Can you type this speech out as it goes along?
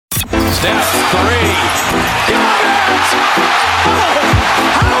Steph, three. Got it! Oh,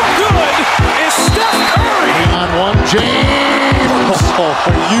 how good is Steph Curry? On one, James.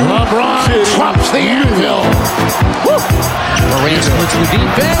 LeBron drops the anvil. Morant splits the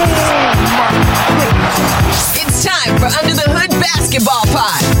defense. It's time for Under the Hood Basketball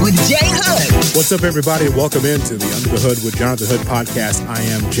Pod with Jay Hood. What's up, everybody? Welcome into the Under the Hood with Jonathan Hood podcast. I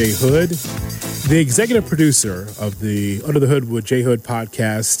am Jay Hood. The executive producer of the Under the Hood with Jay Hood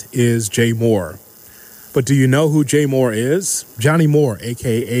podcast is Jay Moore. But do you know who Jay Moore is? Johnny Moore,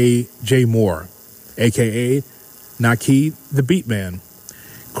 a.k.a. Jay Moore, a.k.a. Naki The Beatman.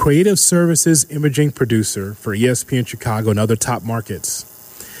 Creative services imaging producer for ESPN Chicago and other top markets.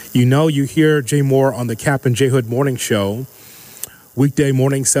 You hear Jay Moore on the Cap and Jay Hood morning show, weekday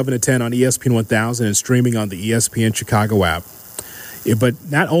morning 7 to 10 on ESPN 1000 and streaming on the ESPN Chicago app. But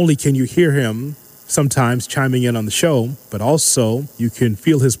not only can you hear him sometimes chiming in on the show, but also you can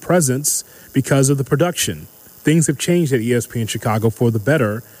feel his presence because of the production. Things have changed at ESPN Chicago for the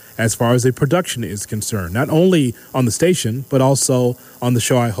better as far as the production is concerned, not only on the station, but also on the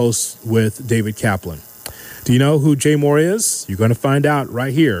show I host with David Kaplan. Do you know who Jay Moore is? You're going to find out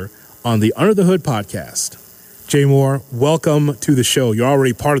right here on the Under the Hood podcast. Jay Moore, welcome to the show. You're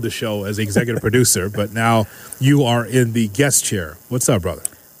already part of the show as executive producer, but now you are in the guest chair. What's up, brother?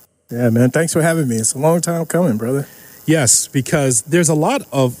 Yeah, man. Thanks for having me. It's a long time coming, brother. Yes, because there's a lot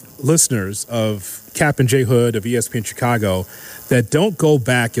of listeners of Cap and Jay Hood of ESPN Chicago that don't go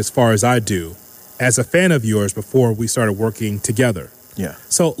back as far as I do as a fan of yours before we started working together. Yeah.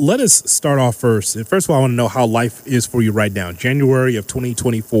 So let us start off first. And first of all, I want to know how life is for you right now. January of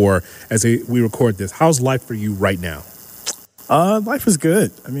 2024, as we record this. How's life for you right now? Life is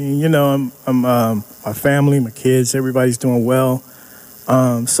good. I mean, I'm my family, my kids, everybody's doing well.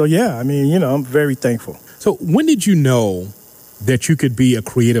 So yeah, I mean, I'm very thankful. So when did you know that you could be a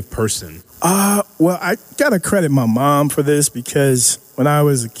creative person? Well, I gotta credit my mom for this because when I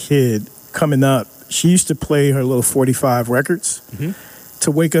was a kid coming up, she used to play her little 45 records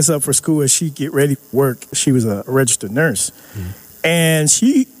to wake us up for school as she'd get ready for work. She was a registered nurse. And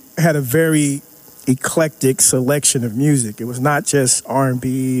she had a very eclectic selection of music. It was not just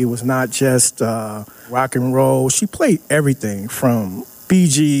R&B. It was not just rock and roll. She played everything from Bee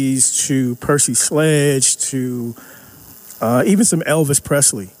Gees to Percy Sledge to even some Elvis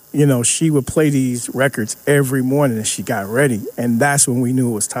Presley. She would play these records every morning as she got ready. And that's when we knew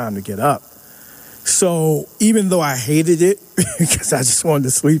it was time to get up. So even though I hated it because I just wanted to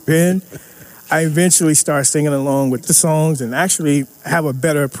sleep in, I eventually started singing along with the songs and actually have a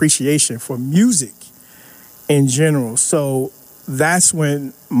better appreciation for music in general. So that's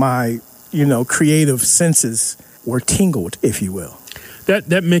when my, creative senses were tingled, if you will.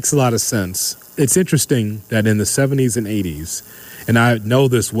 That makes a lot of sense. It's interesting that in the 70s and 80s, and I know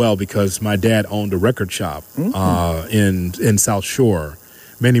this well because my dad owned a record shop in South Shore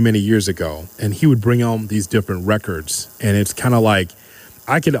many, many years ago, and he would bring home these different records, and it's kind of like,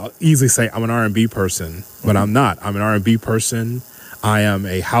 I could easily say I'm an R&B person, but I'm not. I'm an R&B person. I am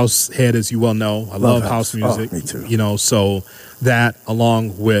a house head, as you well know. I love house music. Oh, me too. So that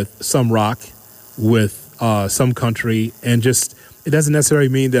along with some rock, with some country, and just, it doesn't necessarily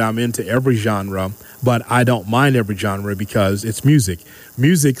mean that I'm into every genre, but I don't mind every genre because it's music.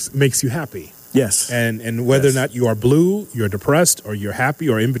 Music makes you happy. Yes. And whether or not you are blue, you're depressed, or you're happy,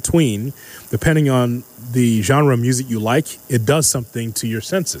 or in between, depending on the genre of music you like, it does something to your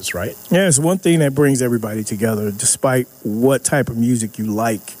senses, right? Yeah, it's one thing that brings everybody together. Despite what type of music you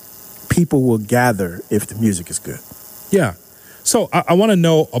like, people will gather if the music is good. Yeah. So I want to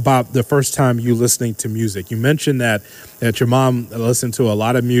know about the first time you listening to music. You mentioned that your mom listened to a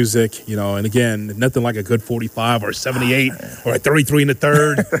lot of music, and again, nothing like a good 45 or 78 or a 33 and a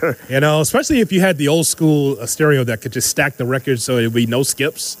third, especially if you had the old school stereo that could just stack the records so there'd be no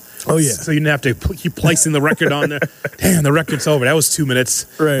skips. Oh, yeah. So you didn't have to keep placing the record on there. Damn, the record's over. That was 2 minutes.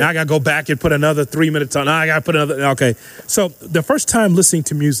 Right. Now I got to go back and put another 3 minutes on. Now I got to put another. Okay. So the first time listening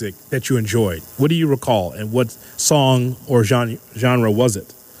to music that you enjoyed, what do you recall? And what song or genre was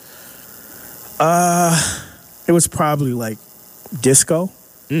it? It was probably like disco.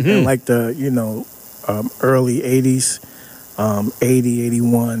 And like the, early 80s, 80,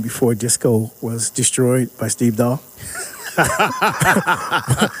 81, before disco was destroyed by Steve Dahl.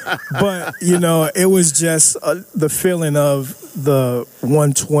 But, it was just the feeling of the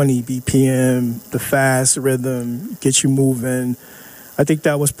 120 BPM, the fast rhythm, get you moving. I think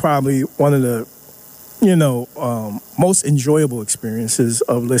that was probably one of the, most enjoyable experiences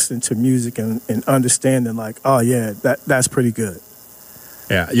of listening to music and understanding like, oh, yeah, that's pretty good.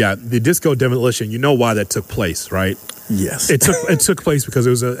 Yeah. The disco demolition, you know why that took place, right? Yes. It took place because it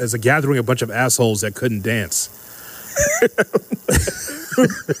was a gathering of a bunch of assholes that couldn't dance.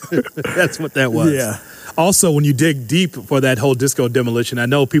 That's what that was. Yeah. Also, when you dig deep for that whole disco demolition, I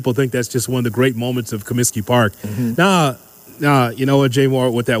know people think that's just one of the great moments of Comiskey Park. Mm-hmm. Nah, you know what, Jay Moore,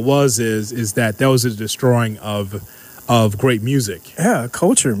 what that was is that was a destroying of great music. Yeah,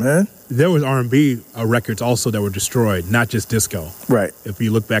 culture, man. There was R&B records also that were destroyed, not just disco. Right. If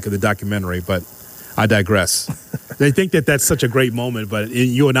you look back at the documentary, but I digress. They think that that's such a great moment, but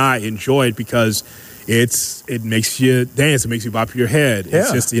you and I enjoy it because it makes you dance, it makes you bop your head. Yeah.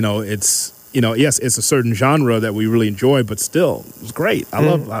 It's just, yes, it's a certain genre that we really enjoy, but still, it's great. I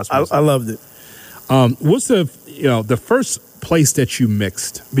love house music. I loved it. What's the first place that you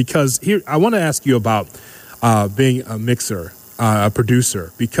mixed? Because here, I want to ask you about being a mixer, a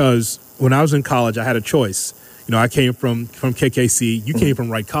producer, because when I was in college, I had a choice. I came from KKC. You came from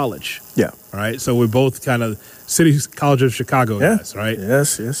Wright College. Yeah. All right. So we're both kind of City College of Chicago guys, right?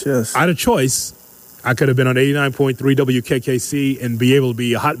 Yes. I had a choice. I could have been on 89.3 WKKC and be able to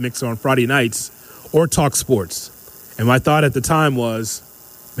be a hot mixer on Friday nights or talk sports. And my thought at the time was,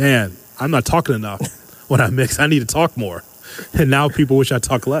 man, I'm not talking enough when I mix. I need to talk more. And now people wish I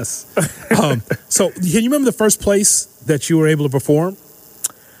talk less. So can you remember the first place that you were able to perform?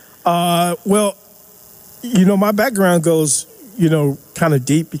 Well, my background goes, kind of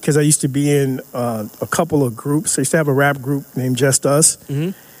deep because I used to be in a couple of groups. I used to have a rap group named Just Us.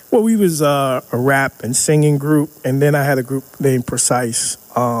 Mm-hmm. Well, we was a rap and singing group, and then I had a group named Precise,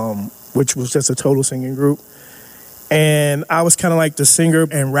 which was just a total singing group. And I was kind of like the singer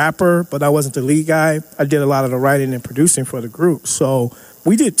and rapper, but I wasn't the lead guy. I did a lot of the writing and producing for the group. So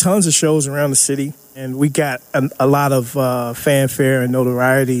we did tons of shows around the city, and we got a lot of fanfare and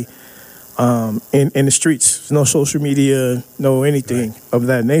notoriety in the streets. No social media, no anything of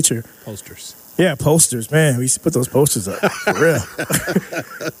that nature. Posters. Yeah, posters, man. We used to put those posters up, for real.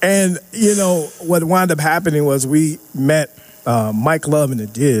 And, what wound up happening was we met Mike Love and the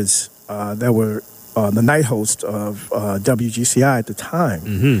Diz that were the night host of WGCI at the time.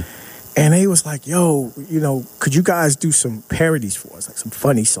 Mm-hmm. And they was like, yo, could you guys do some parodies for us, like some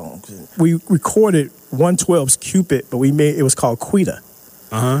funny songs? And we recorded 112's Cupid, but it was called Quita.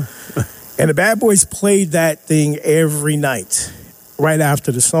 Uh-huh. And the Bad Boys played that thing every night right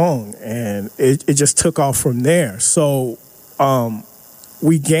after the song, and it just took off from there. So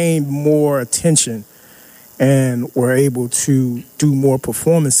we gained more attention and were able to do more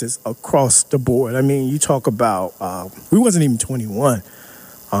performances across the board. I mean, you talk about, we wasn't even 21.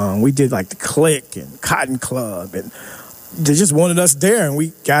 We did like the Click and Cotton Club, and they just wanted us there, and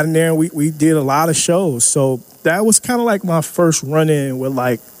we got in there and we did a lot of shows. So that was kind of like my first run-in with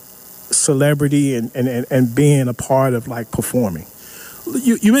like celebrity and being a part of like performing.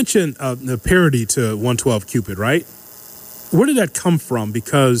 You mentioned the parody to 112 Cupid, right? Where did that come from?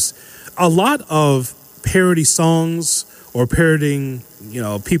 Because a lot of parody songs or parodying,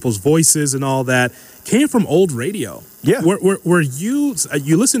 people's voices and all that came from old radio. Yeah. Were you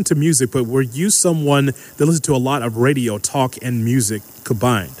listened to music, but were you someone that listened to a lot of radio, talk, and music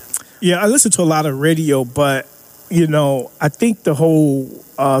combined? Yeah, I listened to a lot of radio, but, I think the whole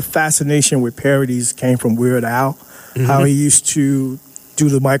fascination with parodies came from Weird Al, mm-hmm. how he used to do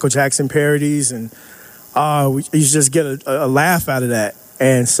the Michael Jackson parodies, and we used to just get a laugh out of that.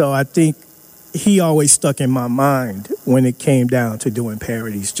 And so I think he always stuck in my mind when it came down to doing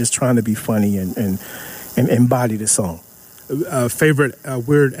parodies, just trying to be funny and embody the song. Favorite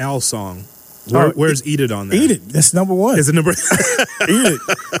Weird Al song? Where's Eat It on there? Eat It. That's number one. Is it number? Eat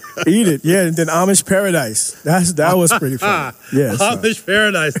It. Yeah, and then Amish Paradise. That was pretty fun. Yeah, Amish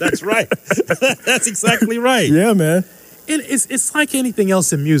Paradise. That's right. That's exactly right. Yeah, man. It's like anything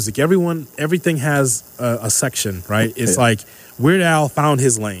else in music. Everything has a section, right? It's like Weird Al found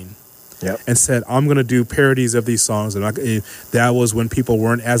his lane. Yep. And said, I'm going to do parodies of these songs. And that was when people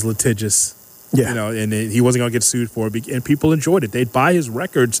weren't as litigious, and he wasn't going to get sued for it. And people enjoyed it. They'd buy his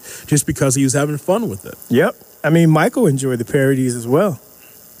records just because he was having fun with it. Yep. I mean, Michael enjoyed the parodies as well.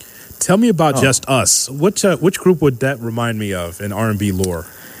 Tell me about Just Us. Which group would that remind me of in R&B lore?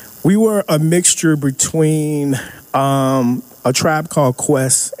 We were a mixture between a tribe called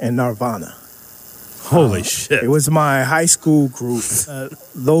Quest and Nirvana. Holy shit. It was my high school group.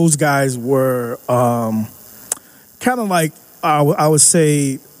 Those guys were kind of like, I would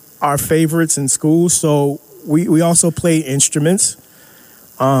say, our favorites in school. So we also played instruments.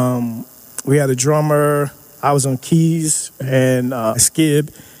 We had a drummer. I was on keys, and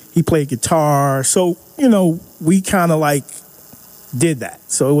Skib, he played guitar. So, we kind of like did that.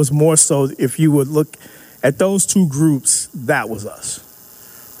 So it was more so, if you would look at those two groups, that was us.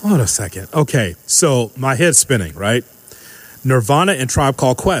 Hold on a second. Okay, so my head's spinning, right? Nirvana and Tribe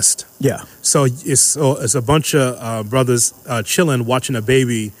Called Quest. Yeah. So it's a bunch of brothers chilling, watching a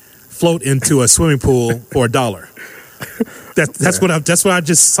baby float into a swimming pool for $1. That's what I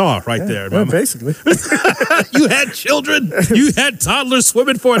just saw right there. Well, basically. You had children. You had toddlers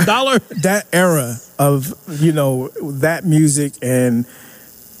swimming for $1. That era of that music and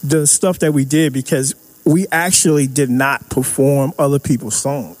the stuff that we did, because we actually did not perform other people's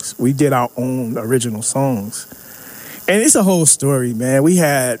songs. We did our own original songs. And it's a whole story, man. We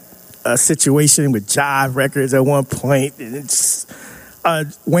had a situation with Jive Records at one point. And it's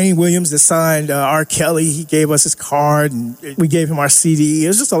Wayne Williams that signed R. Kelly. He gave us his card, and we gave him our CD. It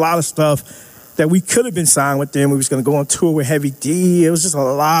was just a lot of stuff that we could have been signed with them. We was going to go on tour with Heavy D. It was just a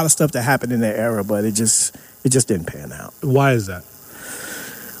lot of stuff that happened in that era, but it just didn't pan out. Why is that?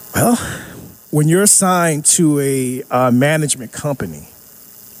 Well, when you're assigned to a management company,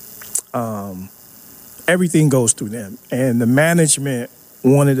 everything goes through them. And the management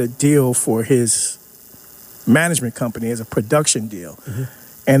wanted a deal for his management company as a production deal. Mm-hmm.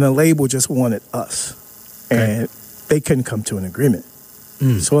 And the label just wanted us. Okay. And they couldn't come to an agreement.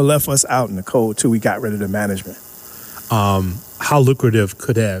 So it left us out in the cold till we got rid of the management. How lucrative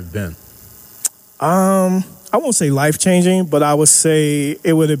could it have been? I won't say life-changing, but I would say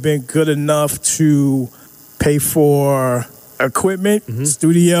it would have been good enough to pay for equipment,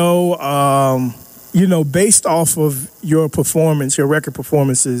 studio, based off of your performance, your record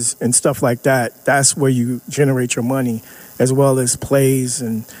performances and stuff like that. That's where you generate your money, as well as plays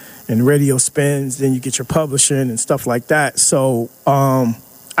and radio spins. Then you get your publishing and stuff like that. So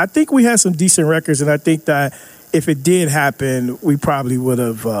I think we had some decent records, and I think that if it did happen, we probably would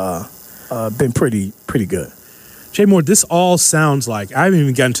have been pretty good. Jay Moore, this all sounds like, I haven't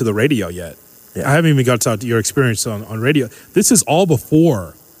even gotten to the radio yet. Yeah. I haven't even got to talk to your experience on radio. This is all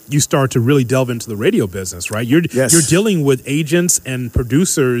before you start to really delve into the radio business, right? You're dealing with agents and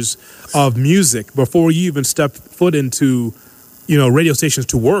producers of music before you even step foot into, radio stations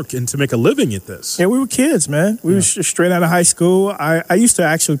to work and to make a living at this. Yeah, we were kids, man. We were straight out of high school. I used to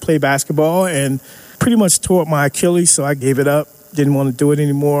actually play basketball and pretty much tore up my Achilles, so I gave it up. Didn't want to do it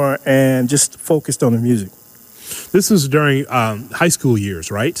anymore and just focused on the music. This was during high school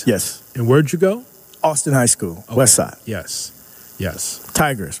years, right? Yes. And where'd you go? Austin High School, okay. West Side. Yes.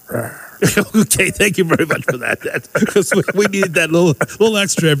 Tigers. Okay, thank you very much for that. Because we needed that little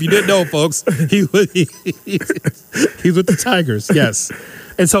extra. If you didn't know, folks, he's with the Tigers. Yes.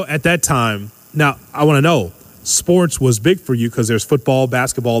 And so at that time, now I want to know, sports was big for you because there's football,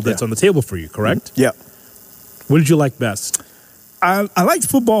 basketball that's on the table for you, correct? Yeah. What did you like best? I liked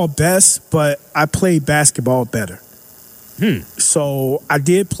football best, but I played basketball better. So I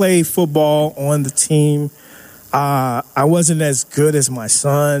did play football on the team. I wasn't as good as my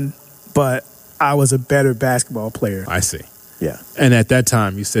son, but I was a better basketball player. I see. Yeah. And at that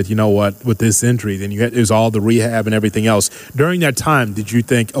time, you said, you know what, with this injury, then it was all the rehab and everything else. During that time, did you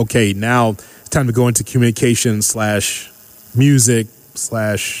think, okay, now it's time to go into communication / music /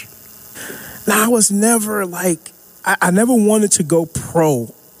 No, I was never I never wanted to go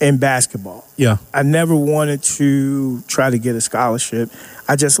pro in basketball. Yeah. I never wanted to try to get a scholarship.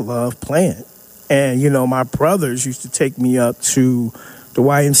 I just loved playing. And, my brothers used to take me up to the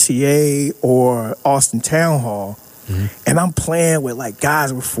YMCA or Austin Town Hall, and I'm playing with,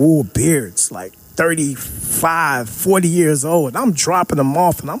 guys with full beards, 35, 40 years old, and I'm dropping them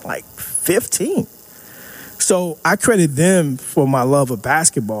off, and I'm 15. So I credit them for my love of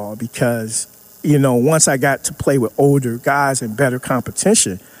basketball because, once I got to play with older guys and better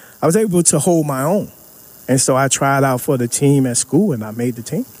competition, I was able to hold my own. And so I tried out for the team at school, and I made the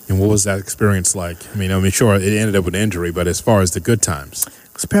team. And what was that experience like? I mean, sure, it ended up with injury, but as far as the good times?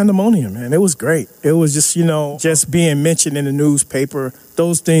 It was pandemonium, man. It was great. It was just, just being mentioned in the newspaper.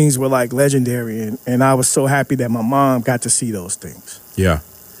 Those things were, legendary, and I was so happy that my mom got to see those things. Yeah.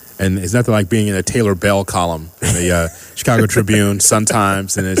 And it's nothing like being in a Taylor Bell column in the Chicago Tribune,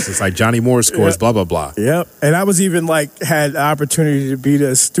 Sun-Times, and it's just like Johnny Moore scores, blah, blah, blah. Yep. And I was even had the opportunity to be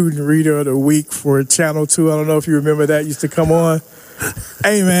the student reader of the week for Channel 2. I don't know if you remember that used to come on.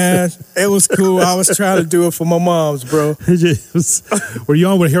 Hey, man, it was cool. I was trying to do it for my moms, bro. Were you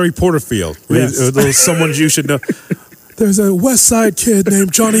on with Harry Porterfield? Yes. Someone you should know. There's a West Side kid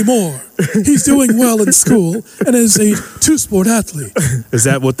named Johnny Moore. He's doing well in school and is a two-sport athlete. Is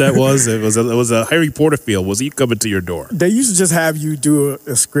that what that was? It was a Harry Porterfield. Was he coming to your door? They used to just have you do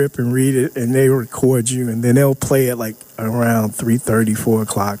a script and read it, and they record you, and then they'll play it around 3:30, 4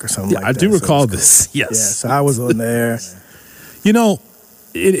 o'clock or something like that. I do recall this. Yes. Yeah, so I was on there.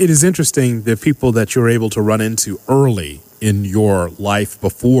 It is interesting the people that you're able to run into early in your life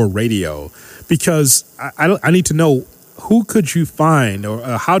before radio? Because I need to know, who could you find, or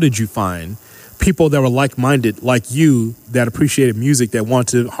how did you find people that were like-minded like you, that appreciated music, that want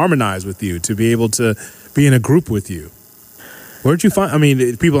to harmonize with you, to be able to be in a group with you? Where did you find, I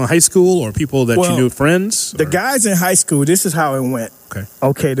mean, people in high school or people that you knew, friends? The guys in high school, this is how it went.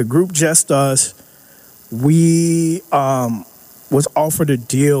 Okay, the group Just Us, we was offered a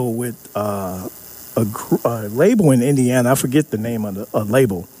deal with a label in Indiana. I forget the name of the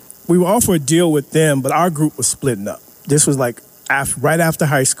label. We were offered a deal with them, but our group was splitting up. This was like right after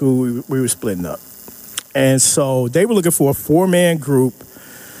high school, we were splitting up. And so they were looking for a 4-man group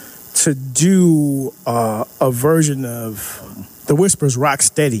to do a version of The Whispers' Rock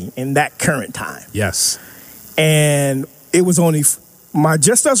Steady in that current time. Yes. And it was only, my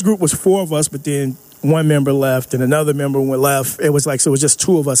Just Us group was 4 of us, but then one member left and another member went left. It was like, so it was just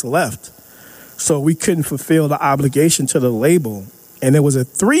 2 of us left. So we couldn't fulfill the obligation to the label. And there was a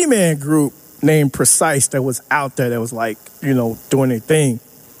 3-man group named Precise that was out there that was like, you know, doing their thing.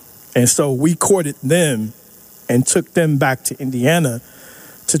 And so we courted them and took them back to Indiana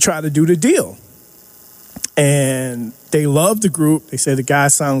to try to do the deal. And they loved the group. They said the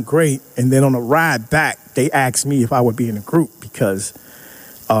guys sound great. And then on the ride back, they asked me if I would be in the group because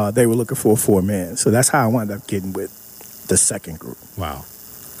they were looking for a 4-man. So that's how I wound up getting with the second group. Wow.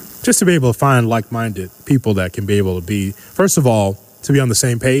 Just to be able to find like-minded people that can be able to be, first of all, to be on the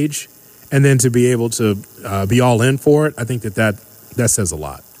same page, and then to be able to be all in for it, I think that says a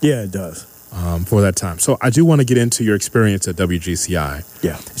lot. Yeah, it does. For that time. So I do want to get into your experience at WGCI.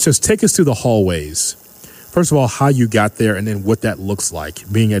 Yeah. Just take us through the hallways. First of all, how you got there, and then what that looks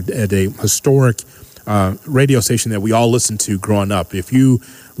like, being at a historic radio station that we all listened to growing up. If you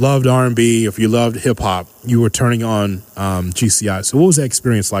loved R&B, if you loved hip-hop, you were turning on GCI. So what was that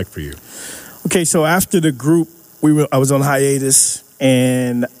experience like for you? Okay, so after the group, I was on hiatus,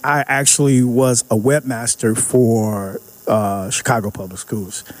 and I actually was a webmaster for Chicago Public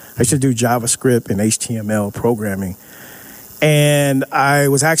Schools. I used to do JavaScript and HTML programming. And I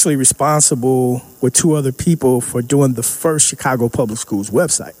was actually responsible with 2 other people for doing the first Chicago Public Schools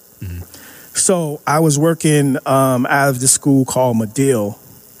website. Mm-hmm. So I was working out of this school called Medill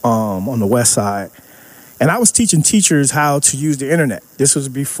on the west side. And I was teaching teachers how to use the internet. This was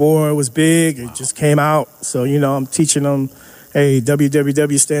before it was big. It just came out. So, you know, I'm teaching them, hey,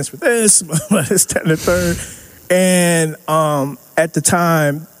 www stands for this, this, that, and the third. And at the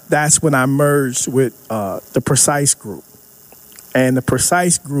time, that's when I merged with the Precise group. And the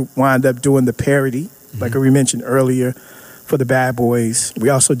Precise group wound up doing the parody, like we mentioned earlier, for the Bad Boys. We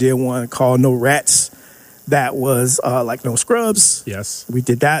also did one called No Rats. That was like No Scrubs. Yes. We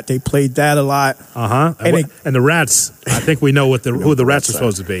did that. They played that a lot. Uh-huh. And the Rats, I think we know who the Rats are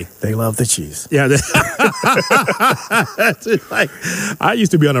supposed to be. They love the cheese. Yeah. Like, I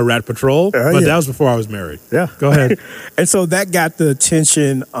used to be on a rat patrol, but that was before I was married. Yeah. Go ahead. And so that got the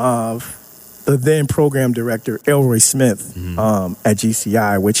attention of the then program director, Elroy Smith, at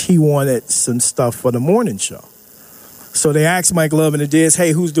GCI, which he wanted some stuff for the morning show. So they asked Mike Love and the Diz,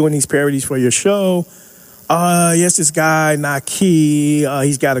 hey, who's doing these parodies for your show? Yes, this guy, Naki,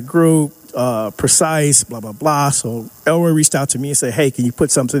 he's got a group, Precise, blah, blah, blah. So Elroy reached out to me and said, hey, can you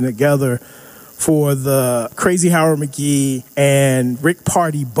put something together for the Crazy Howard McGee and Rick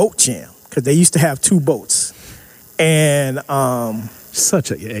Party boat jam? Because they used to have 2 boats. And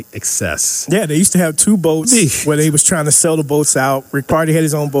such an excess. Yeah, they used to have 2 boats where they was trying to sell the boats out. Rick Party had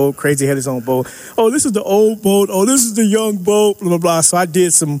his own boat. Crazy had his own boat. Oh, this is the old boat. Oh, this is the young boat, blah, blah, blah. So I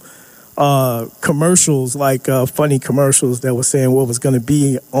did some commercials, like funny commercials that was saying what was going to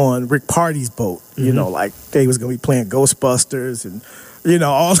be on Rick Party's boat. You know, like they was going to be playing Ghostbusters and, you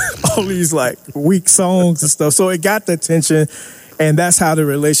know, all these like weak songs and stuff. So it got the attention, and that's how the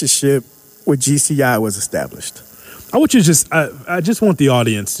relationship with GCI was established. I want you to I just want the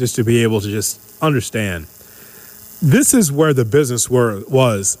audience just to be able to just understand. This is where the business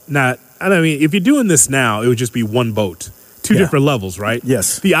was. Not, I mean, if you're doing this now, it would just be 1 boat, 2 different levels, right?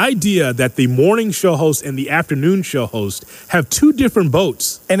 Yes. The idea that the morning show host and the afternoon show host have 2 different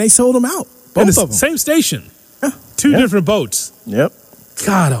boats. And they sold them out, both of them. Same station. Yeah. 2 different boats. Yep.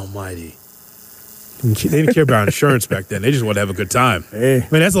 God almighty. They didn't care about insurance back then. They just wanted to have a good time. Hey. I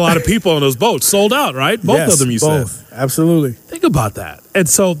mean, that's a lot of people on those boats. Sold out, right? Both of them, you said. Absolutely. Think about that. And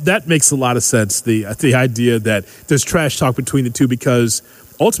so that makes a lot of sense, the idea that there's trash talk between the 2, because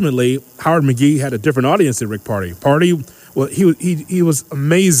ultimately Howard McGee had a different audience than Rick Party. Party, well, he was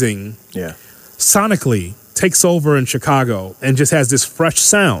amazing. Yeah. Sonically, takes over in Chicago and just has this fresh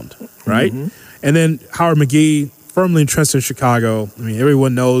sound, right? And then Howard McGee, firmly entrenched in Chicago. I mean,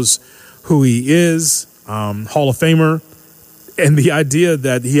 everyone knows who he is, Hall of Famer, And the idea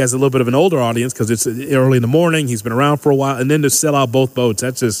that he has a little bit of an older audience because it's early in the morning, he's been around for a while, and then to sell out both boats,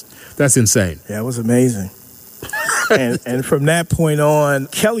 that's insane. Yeah, it was amazing. and from that point on,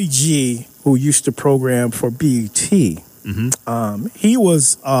 Kelly G, who used to program for BET, he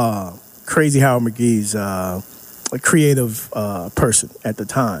was Crazy Howard McGee's a creative person at the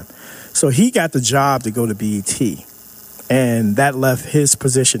time. So he got the job to go to BET, and that left his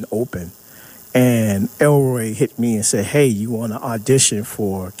position open. And Elroy hit me and said, hey, you want to audition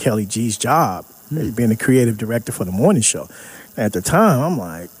for Kelly G's job, being the creative director for the morning show. At the time, I'm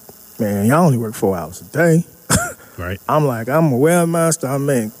like, man, y'all only work 4 hours a day. Right. I'm like, I'm a webmaster. I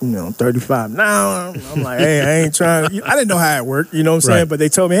make, 35 now. I'm like, hey, I ain't trying to. I didn't know how it worked, you know what I'm saying? Right. But they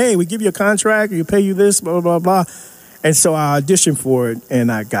told me, hey, we give you a contract, we pay you this, blah, blah, blah. And so I auditioned for it,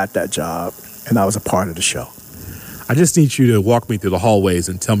 and I got that job, and I was a part of the show. I just need you to walk me through the hallways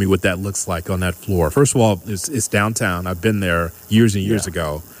and tell me what that looks like on that floor. First of all, it's downtown. I've been there years and years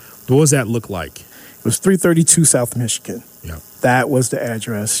ago. What does that look like? It was 332 South Michigan. Yeah. That was the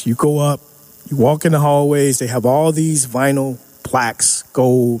address. You go up, you walk in the hallways. They have all these vinyl plaques,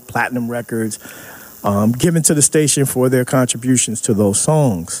 gold, platinum records, given to the station for their contributions to those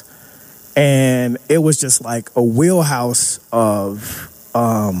songs. And it was just like a wheelhouse of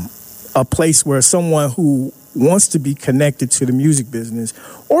a place where someone who wants to be connected to the music business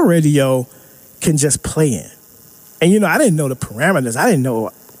or radio can just play in. And, I didn't know the parameters. I didn't know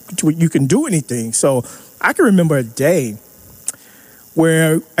you can do anything. So I can remember a day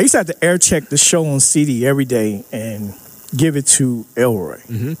where I used to have to air check the show on CD every day and give it to Elroy,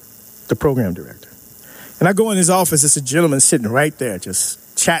 the program director. And I go in his office, it's a gentleman sitting right there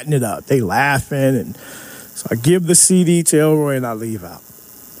just chatting it up. They laughing. And so I give the CD to Elroy and I leave out.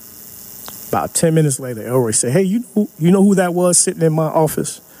 About 10 minutes later, Elroy said, hey, you know who that was sitting in my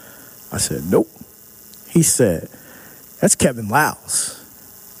office? I said, nope. He said, that's Kevin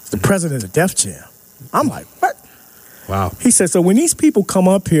Liles, the president of Def Jam. I'm like, what? Wow. He said, so when these people come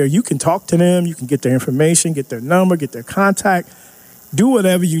up here, you can talk to them, you can get their information, get their number, get their contact, do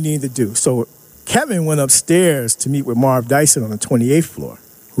whatever you need to do. So Kevin went upstairs to meet with Marv Dyson on the 28th floor,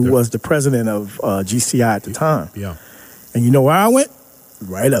 who was the president of GCI at the time. Yeah. And you know where I went?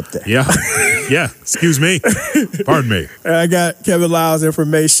 Right up there. Yeah. Yeah. Excuse me. Pardon me. And I got Kevin Liles'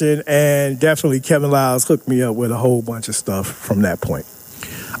 information, and definitely Kevin Liles hooked me up with a whole bunch of stuff from that point.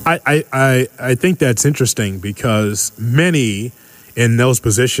 I think that's interesting because many in those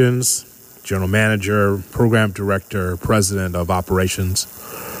positions, general manager, program director, president of operations,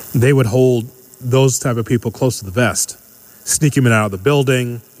 they would hold those type of people close to the vest, sneak them in and out of the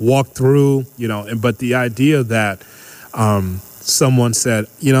building, walk through, but the idea that someone said,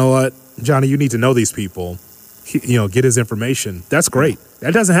 you know what, Johnny, you need to know these people, get his information. That's great.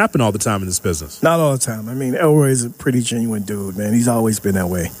 That doesn't happen all the time in this business. Not all the time. I mean, Elroy is a pretty genuine dude, man. He's always been that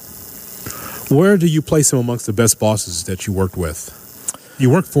way. Where do you place him amongst the best bosses that you worked with? You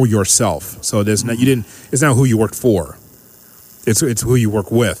worked for yourself, so there's not, it's not who you worked for. It's who you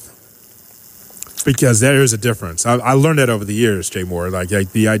work with. Because there is a difference. I learned that over the years, Jay Moore. Like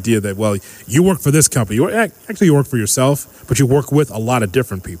the idea that, well, you work for this company. Actually, you work for yourself, but you work with a lot of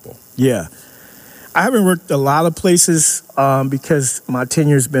different people. Yeah. I haven't worked a lot of places because my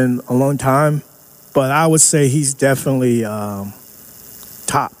tenure's been a long time, but I would say he's definitely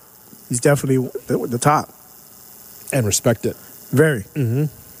top. He's definitely the top. And respect it. Very. Mm-hmm.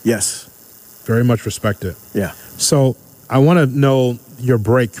 Yes. Very much respect it. Yeah. So I want to know your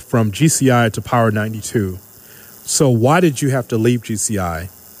break from GCI to Power 92. So why did you have to leave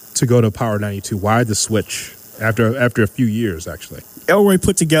GCI to go to Power 92? Why the switch after a few years, actually? Elroy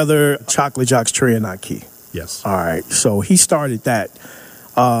put together Choklit Jox Trey Naki. Yes. All right. So he started that.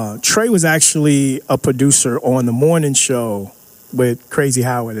 Trey was actually a producer on the morning show with Crazy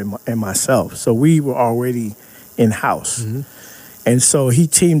Howard and myself. So we were already in-house. Mm-hmm. And so he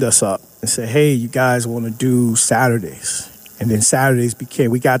teamed us up and said, hey, you guys want to do Saturdays? And then Saturdays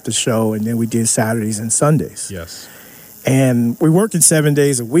we got the show, and then we did Saturdays and Sundays. Yes. And we working 7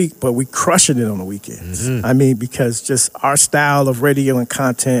 days a week, but we crushing it on the weekends. Mm-hmm. I mean, because just our style of radio and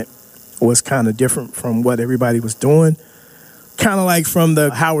content was kind of different from what everybody was doing. Kind of like from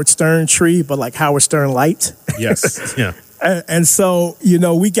the Howard Stern tree, but like Howard Stern light. Yes, yeah. And so,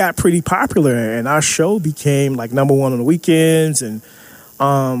 we got pretty popular, and our show became like number one on the weekends. And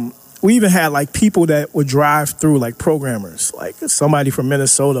we even had like people that would drive through, like programmers. Like somebody from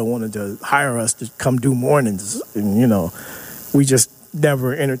Minnesota wanted to hire us to come do mornings. And, we just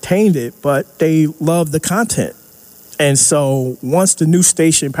never entertained it, but they loved the content. And so once the new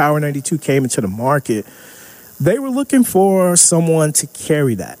station, Power 92, came into the market, they were looking for someone to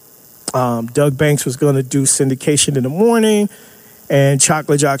carry that. Doug Banks was going to do syndication in the morning, and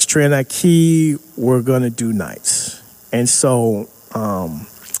Choklit Jox Trey Naki were going to do nights. And so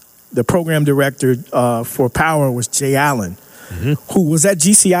the program director for Power was Jay Allen, who was at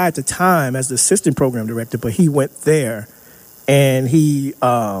GCI at the time as the assistant program director, but he went there, and he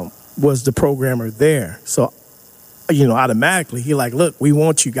was the programmer there. So, automatically, he like, look, we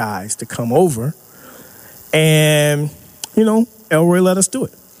want you guys to come over. And, Elroy let us do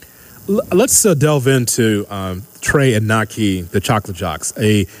it. Let's delve into Trey and Naki, the Choklit Jox,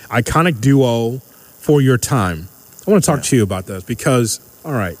 a iconic duo for your time. I want to talk to you about this because,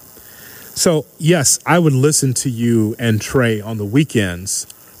 all right, so yes, I would listen to you and Trey on the weekends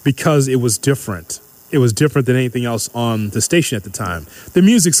because it was different. It was different than anything else on the station at the time. The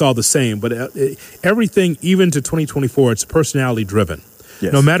music's all the same, but everything, even to 2024, it's personality driven.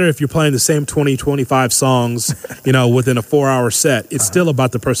 Yes. No matter if you're playing the same 20, 25 songs, within a 4-hour set, it's still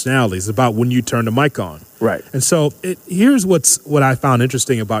about the personalities. It's about when you turn the mic on. Right. And so here's what I found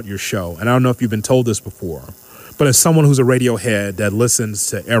interesting about your show. And I don't know if you've been told this before, but as someone who's a radio head that listens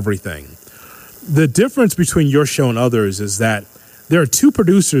to everything, the difference between your show and others is that there are two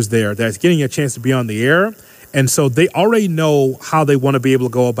producers there that's getting a chance to be on the air. And so they already know how they want to be able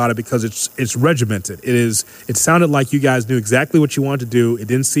to go about it because it's regimented. It sounded like you guys knew exactly what you wanted to do. It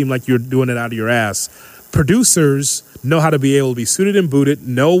didn't seem like you're doing it out of your ass. Producers know how to be able to be suited and booted,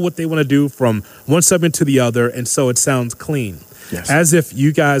 know what they want to do from one segment to the other, and so it sounds clean. Yes. As if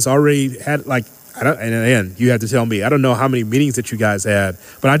you guys already had, and again, you have to tell me, I don't know how many meetings that you guys had,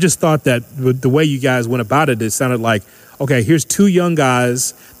 but I just thought that the way you guys went about it, it sounded like, okay, here's two young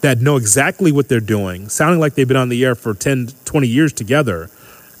guys that know exactly what they're doing, sounding like they've been on the air for 10, 20 years together.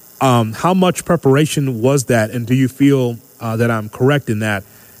 How much preparation was that? And do you feel that I'm correct in that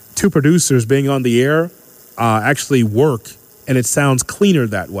two producers being on the air actually work and it sounds cleaner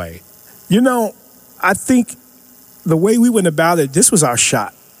that way? I think the way we went about it, this was our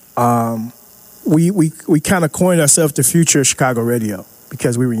shot. We kind of coined ourselves the future of Chicago radio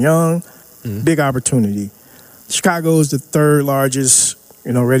because we were young, big opportunity. Chicago is the third largest,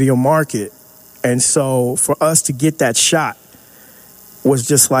 radio market. And so for us to get that shot was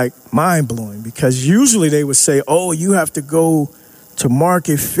just like mind blowing because usually they would say, oh, you have to go to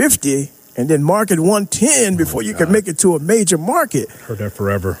market 50 and then market 110 before you can make it to a major market. Heard that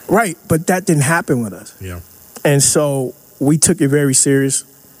forever. Right. But that didn't happen with us. Yeah. And so we took it very serious.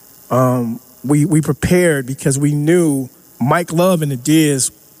 We prepared because we knew Mike Love and the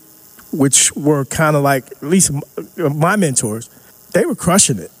Diz, which were kind of like, at least my mentors, they were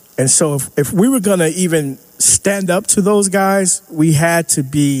crushing it. And so if we were going to even stand up to those guys, we had to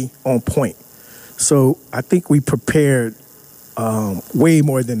be on point. So I think we prepared way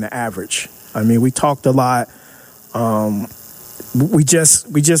more than the average. I mean, we talked a lot. We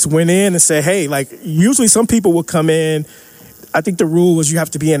just went in and said, hey, usually some people will come in. I think the rule was you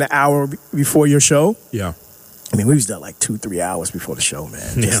have to be in an hour before your show. Yeah. I mean, we was there 2-3 hours before the show,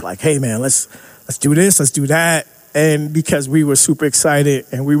 man. Just hey, man, let's do this, let's do that. And because we were super excited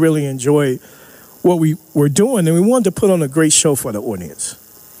and we really enjoyed what we were doing, and we wanted to put on a great show for the audience.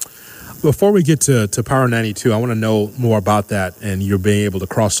 Before we get to Power 92, I want to know more about that and you're being able to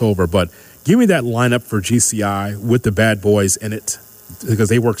cross over. But give me that lineup for GCI with the Bad Boys in it because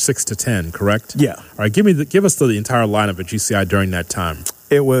they work 6 to 10, correct? Yeah. All right, give us the entire lineup at GCI during that time.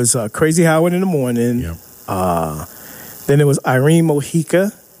 It was Crazy Howard in the morning. Yeah. Then it was Irene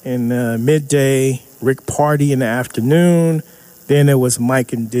Mojica in midday, Rick Party in the afternoon. Then it was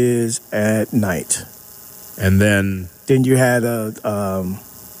Mike and Diz at night. And then you had I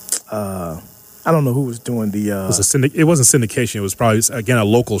don't know who was doing the. It wasn't syndication. It was probably again a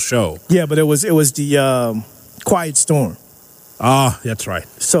local show. Yeah, but it was the Quiet Storm. Ah, that's right.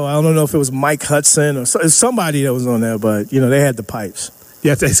 So I don't know if it was Mike Hudson or somebody that was on there, but they had the pipes.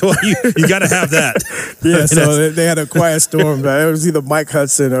 Yeah, so you got to have that. Yeah, so they had a Quiet Storm. But it was either Mike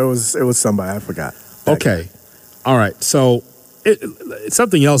Hudson or it was somebody. I forgot. Okay. All right. So it's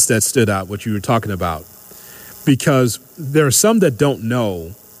something else that stood out, what you were talking about, because there are some that don't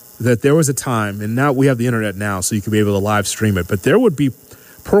know that there was a time, and now we have the internet now, so you can be able to live stream it, but there would be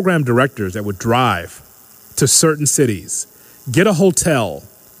program directors that would drive to certain cities, get a hotel,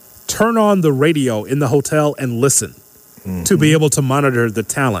 turn on the radio in the hotel and listen. To be able to monitor the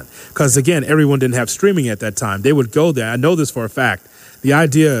talent. Because, again, everyone didn't have streaming at that time. They would go there. I know this for a fact. The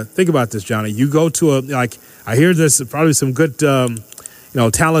idea, think about this, Johnny. You go to I hear there's probably some good, talent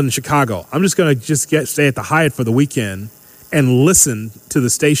in Chicago. I'm just going to stay at the Hyatt for the weekend and listen to the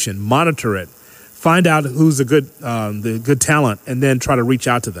station, monitor it, find out who's the good talent, and then try to reach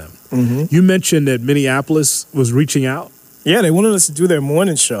out to them. Mm-hmm. You mentioned that Minneapolis was reaching out. Yeah, they wanted us to do their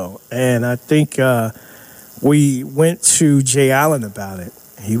morning show. And I think we went to Jay Allen about it.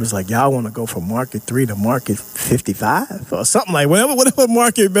 He was like, y'all want to go from Market 3 to Market 55 or something like whatever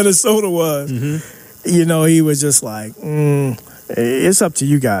Market Minnesota was. You know, he was just like, it's up to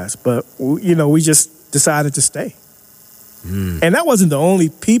you guys. But, you know, we just decided to stay. And that wasn't the only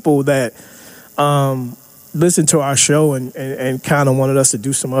people that listened to our show and kind of wanted us to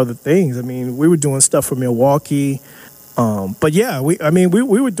do some other things. I mean, we were doing stuff for Milwaukee. But, yeah, we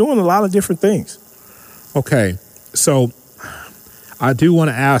were doing a lot of different things. Okay, so I do want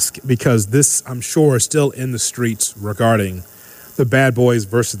to ask, because this, I'm sure, is still in the streets regarding the Bad Boys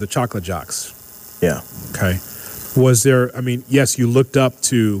versus the Choklit Jox. Yeah. Okay. Was there, I mean, yes, you looked up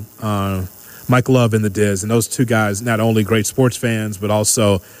to Mike Love and the Diz, and those two guys, not only great sports fans, but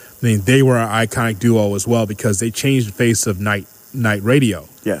also, I mean, they were an iconic duo as well because they changed the face of night radio.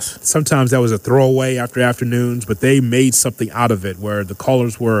 Yes. Sometimes that was a throwaway after afternoons, but they made something out of it where the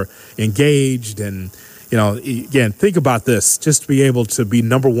callers were engaged and, you know, again, think about this. Just to be able to be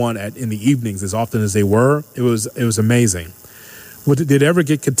number one in the evenings as often as they were, it was amazing. Did it ever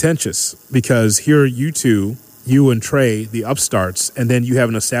get contentious? Because here you two, you and Trey, the upstarts, and then you have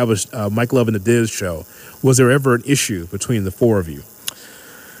an established Mike Love and the Diz show. Was there ever an issue between the four of you?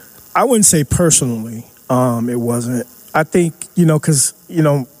 I wouldn't say personally it wasn't. I think, you know, because, you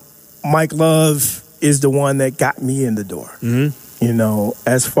know, Mike Love is the one that got me in the door. You know,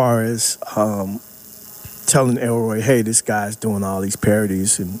 as far as telling Elroy, hey, this guy's doing all these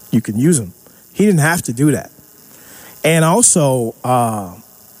parodies and you can use them. He didn't have to do that. And also, I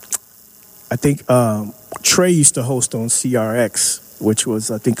think Trey used to host on CRX, which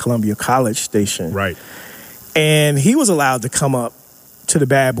was, I think, Columbia College station. Right. And he was allowed to come up to the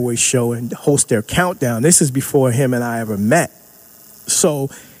Bad Boys show and host their countdown. This is before him and I ever met. So,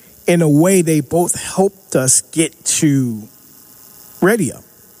 in a way, they both helped us get to radio.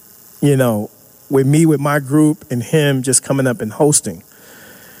 You know, with me, with my group, and him just coming up and hosting.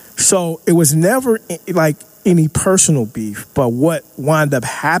 So, it was never, like, any personal beef. But what wound up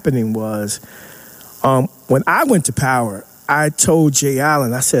happening was, when I went to Power, I told Jay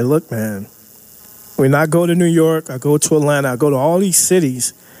Allen, I said, look, man, when I go to New York, I go to Atlanta, I go to all these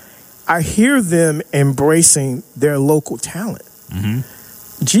cities, I hear them embracing their local talent.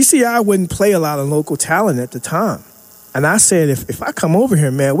 GCI wouldn't play a lot of local talent at the time. And I said, if I come over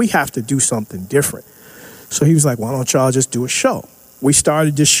here, man, we have to do something different. So he was like, why don't y'all just do a show? We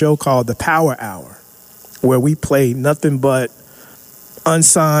started this show called the Power Hour, where we played nothing but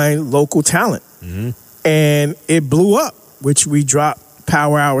unsigned local talent. And it blew up, which we dropped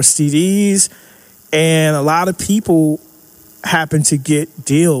Power Hour CDs, and a lot of people happened to get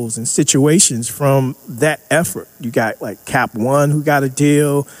deals and situations from that effort. You got like Cap One who got a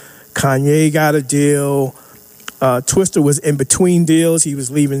deal, Kanye got a deal, Twister was in between deals. He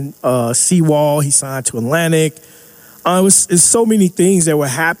was leaving Seawall, he signed to Atlantic. It's so many things that were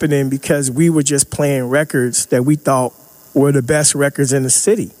happening because we were just playing records that we thought were the best records in the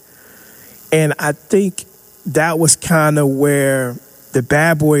city. And I think that was kind of where the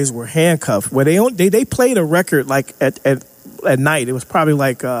Bad Boys were handcuffed, where they played a record like at night. It was probably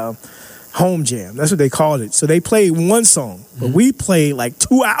like Home Jam. That's what they called it. So they played one song, but we played like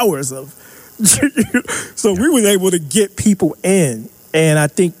 2 hours of. So we were able to get people in. And I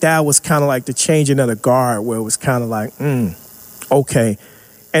think that was kind of like the changing of the guard, where it was kind of like, okay.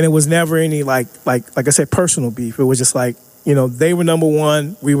 And it was never any like I said, personal beef. It was just like, you know, they were number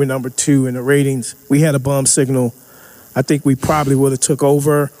one, we were number two in the ratings. We had a bum signal. I think we probably would have took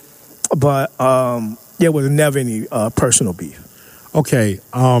over, but there was never any personal beef. Okay,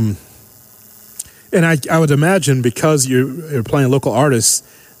 and I would imagine because you're playing local artists,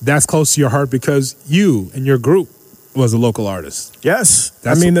 that's close to your heart because you and your group was a local artist. Yes.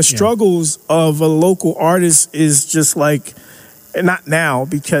 The struggles of a local artist is just like, not now,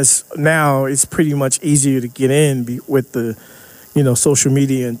 because now it's pretty much easier to get in with the, you know, social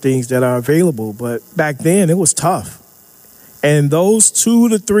media and things that are available. But back then it was tough. And those 2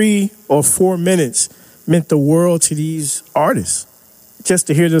 to 3 or 4 minutes meant the world to these artists. Just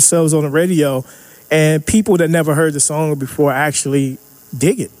to hear themselves on the radio and people that never heard the song before actually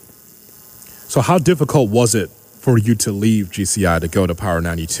dig it. So how difficult was it for you to leave GCI to go to Power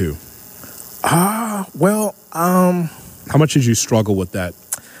 92? How much did you struggle with that?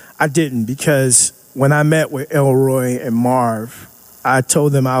 I didn't, because when I met with Elroy and Marv, I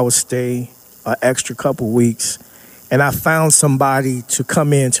told them I would stay an extra couple weeks, and I found somebody to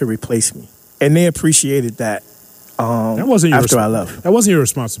come in to replace me. And they appreciated that. That wasn't after I left. That wasn't your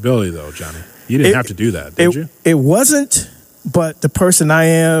responsibility, though, Johnny. You didn't have to do that, did you? It wasn't, but the person I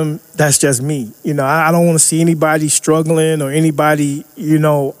am, that's just me. You know, I don't want to see anybody struggling or anybody, you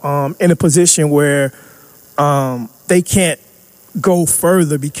know, in a position where they can't go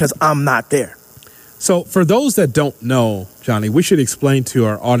further because I'm not there. So for those that don't know, Johnny, we should explain to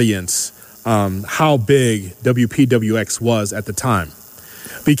our audience how big WPWX was at the time.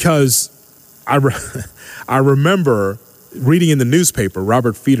 Because I remember reading in the newspaper,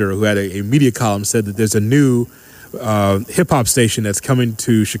 Robert Feeder, who had a media column, said that there's a new hip-hop station that's coming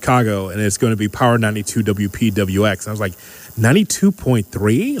to Chicago, and it's going to be Power 92 WPWX. I was like,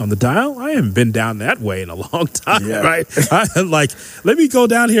 92.3 on the dial? I haven't been down that way in a long time, right? Like, let me go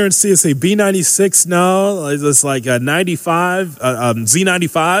down here and see. It's a B96 now. It's like a 95,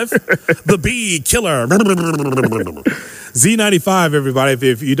 Z95, the B killer. Z95, everybody,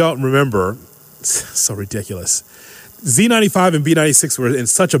 if you don't remember, so ridiculous. Z95 and B96 were in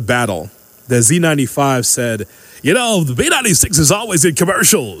such a battle that Z95 said, the B96 is always in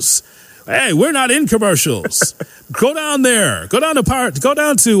commercials. Hey, we're not in commercials. Go down there. Go down to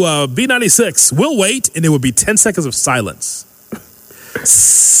B96. We'll wait, and there would be 10 seconds of silence.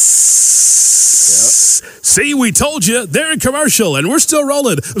 See, we told you they're in commercial, and we're still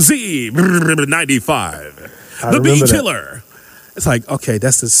rolling. Z95. The B killer. It's like, okay,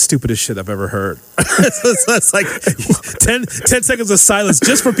 that's the stupidest shit I've ever heard. It's like 10 seconds of silence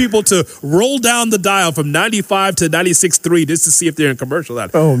just for people to roll down the dial from 95 to 96.3 just to see if they're in commercials.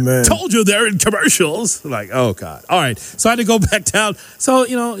 Oh, man. Told you they're in commercials. Like, oh, God. All right. So I had to go back down. So,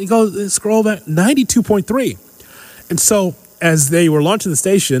 you go scroll back, 92.3. And so as they were launching the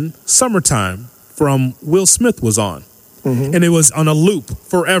station, Summertime from Will Smith was on. Mm-hmm. And it was on a loop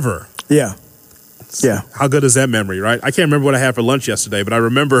forever. Yeah. Yeah. How good is that memory, right? I can't remember what I had for lunch yesterday, but I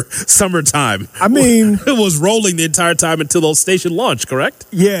remember Summertime. I mean, it was rolling the entire time until the station launched, correct?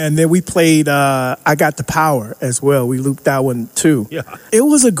 Yeah, and then we played I Got the Power as well. We looped that one too. Yeah. It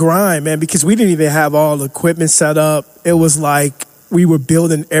was a grind, man, because we didn't even have all the equipment set up. It was like we were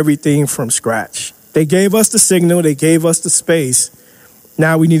building everything from scratch. They gave us the signal, they gave us the space.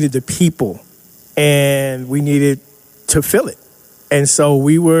 Now we needed the people, and we needed to fill it. And so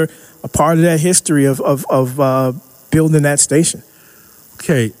we were a part of that history of building that station.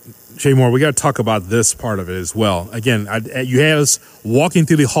 Okay, Jay Moore, we got to talk about this part of it as well. Again, you had us walking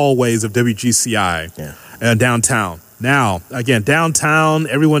through the hallways of WGCI downtown. Now, again, downtown,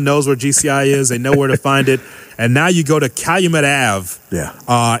 everyone knows where GCI is. They know where to find it. And now you go to Calumet Ave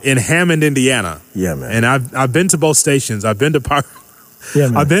in Hammond, Indiana. Yeah, man. And I've been to both stations. I've been to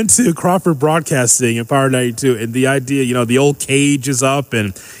I've been to Crawford Broadcasting in Power 92, and the idea, the old cage is up, and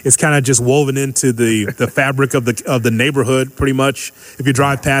it's kind of just woven into the fabric of the neighborhood, pretty much. If you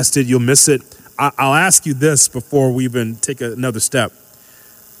drive past it, you'll miss it. I'll ask you this before we even take another step.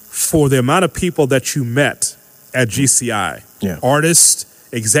 For the amount of people that you met at GCI, artists,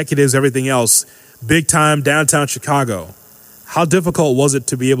 executives, everything else, big time downtown Chicago, how difficult was it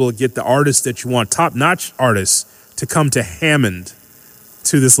to be able to get the artists that you want, top-notch artists, to come to Hammond,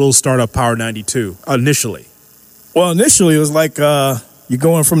 to this little startup Power 92 initially? Well, initially it was like you're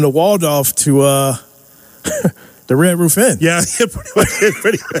going from the Waldorf to the Red Roof Inn. Yeah, pretty much.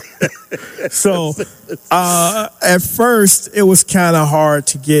 So at first it was kind of hard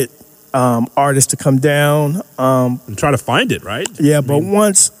to get artists to come down. And try to find it, right? Yeah, but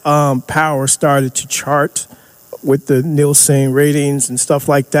once Power started to chart with the Nielsen ratings and stuff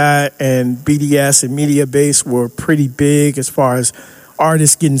like that, and BDS and Media Base were pretty big as far as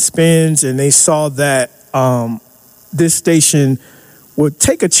artists getting spins, and they saw that this station would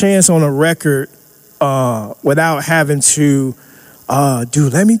take a chance on a record without having to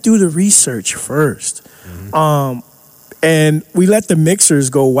let me do the research first. Mm-hmm. And we let the mixers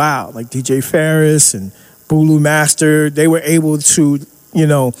go wild, like DJ Ferris and Bulu Master. They were able to,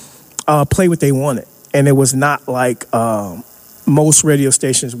 play what they wanted. And it was not like most radio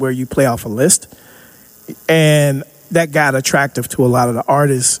stations where you play off a list. And that got attractive to a lot of the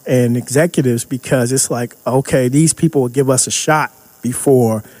artists and executives, because it's like, okay, these people will give us a shot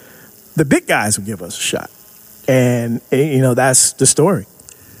before the big guys will give us a shot. And that's the story.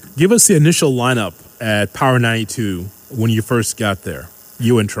 Give us the initial lineup at Power 92 when you first got there,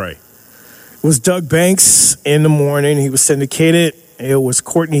 you and Trey. It was Doug Banks in the morning. He was syndicated. It was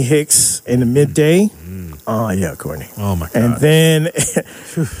Courtney Hicks in the midday. Oh, yeah, Courtney. Oh, my God. And then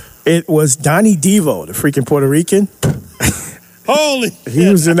it was Donnie Devo, the freaking Puerto Rican. Holy He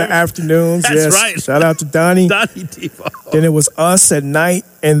was in the afternoons. That's right. Shout out to Donnie. Donnie Devo. Then it was us at night,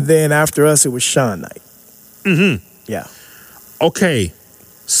 and then after us, it was Sean Knight. Mm-hmm. Yeah. Okay,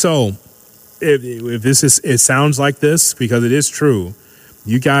 so if this is, it sounds like this because it is true.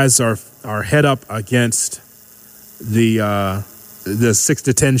 You guys are head up against the 6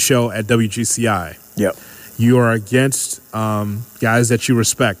 to 10 show at WGCI. Yep. You are against guys that you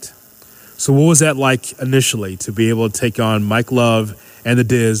respect. So what was that like initially to be able to take on Mike Love and the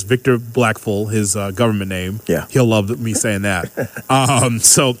Diz, Victor Blackful, his government name? Yeah. He'll love me saying that.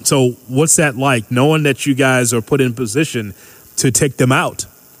 So what's that like, knowing that you guys are put in position to take them out?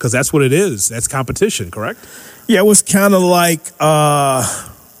 Because that's what it is. That's competition, correct? Yeah, it was kind of like,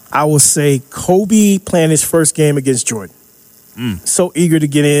 I would say, Kobe playing his first game against Jordan. So eager to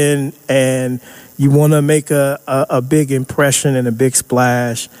get in, and you want to make a big impression and a big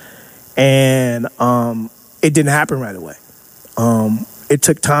splash. And it didn't happen right away. It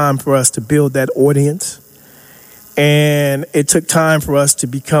took time for us to build that audience. And it took time for us to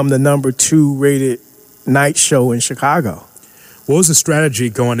become the number 2 rated night show in Chicago. What was the strategy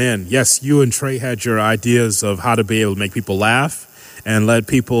going in? Yes, you and Trey had your ideas of how to be able to make people laugh and let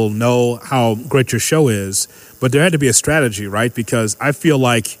people know how great your show is. But there had to be a strategy, right? Because I feel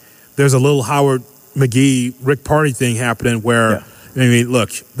like there's a little Howard McGee, Rick Party thing happening where, I mean,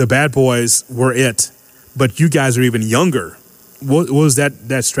 look, the Bad Boys were it, but you guys are even younger. What was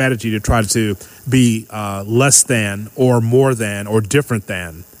that strategy to try to be less than or more than or different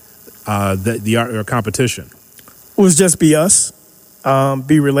than the competition? It was just be us,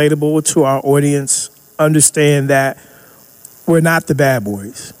 be relatable to our audience, understand that we're not the Bad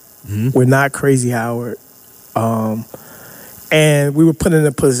Boys. We're not Crazy Howard. And we were put in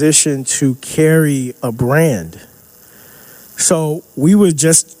a position to carry a brand. So we were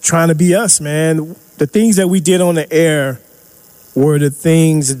just trying to be us, man. The things that we did on the air were the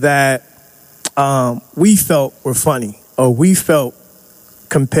things that we felt were funny, or we felt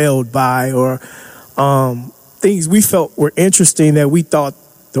compelled by, or things we felt were interesting that we thought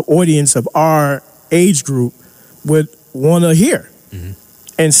the audience of our age group would want to hear.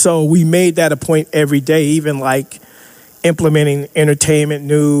 And so we made that a point every day, even like implementing entertainment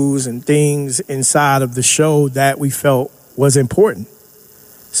news and things inside of the show that we felt was important.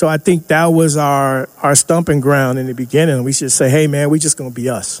 So I think that was our stomping ground in the beginning. We should say, hey, man, we just going to be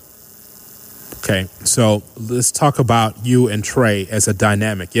us. Okay, so let's talk about you and Trey as a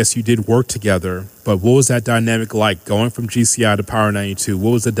dynamic. Yes, you did work together, but what was that dynamic like going from GCI to Power 92?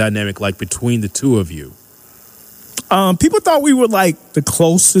 What was the dynamic like between the two of you? People thought we were like the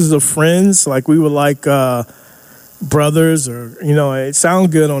closest of friends, like we were like brothers, or, you know, it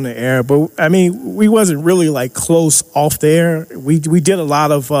sounded good on the air, but I mean, we wasn't really like close off the air. We did a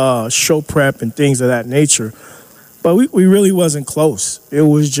lot of show prep and things of that nature, but we really wasn't close. It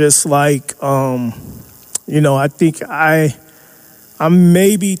was just like, you know, I think I'm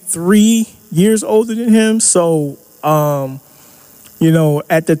maybe 3 years older than him. So, you know,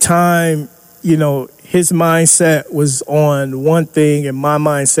 at the time, you know, his mindset was on one thing and my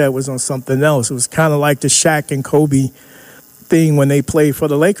mindset was on something else. It was kind of like the Shaq and Kobe thing when they played for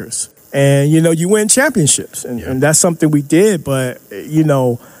the Lakers. And, you know, you win championships. And that's something we did. But, you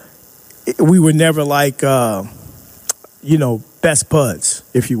know, we were never like, you know, best buds,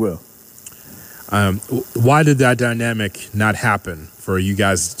 if you will. Why did that dynamic not happen for you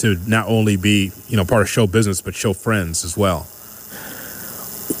guys to not only be, you know, part of show business, but show friends as well?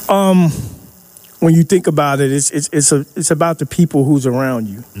 When you think about it, it's about the people who's around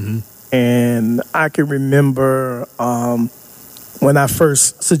you. And I can remember when I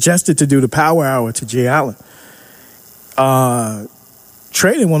first suggested to do the Power Hour to Jay Allen,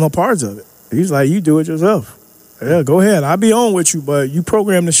 Trey didn't want no parts of it. He's like, you do it yourself. Yeah, go ahead. I'll be on with you, but you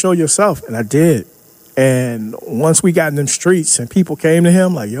program the show yourself. And I did. And once we got in them streets and people came to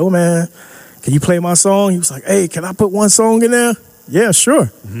him like, yo, man, can you play my song? He was like, hey, can I put one song in there? Yeah,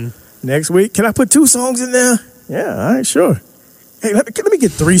 sure. Next week, can I put 2 songs in there? Yeah, all right, sure. Hey, let me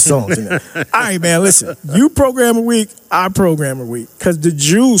get 3 songs in there. All right, man, listen. You program a week, I program a week. Because the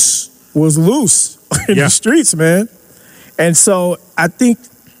juice was loose in the streets, man. And so I think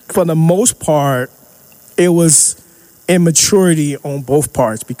for the most part, it was immaturity on both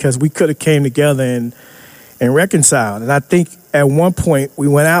parts because we could have came together and reconciled. And I think at one point we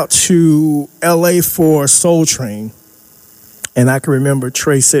went out to L.A. for Soul Train. And I can remember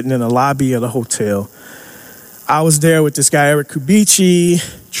Trey sitting in the lobby of the hotel. I was there with this guy, Eric Kubici,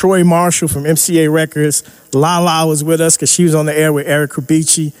 Troy Marshall from MCA Records. Lala was with us because she was on the air with Eric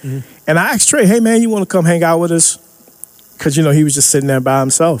Kubici. And I asked Trey, hey, man, you want to come hang out with us? Because, you know, he was just sitting there by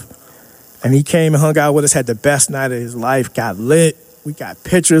himself. And he came and hung out with us, had the best night of his life, got lit. We got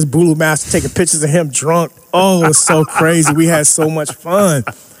pictures, Bulu Master taking pictures of him drunk. Oh, it was so crazy. We had so much fun.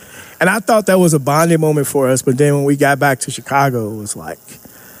 And I thought that was a bonding moment for us. But then when we got back to Chicago, it was like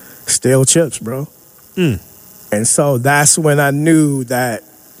stale chips, bro. And so that's when I knew that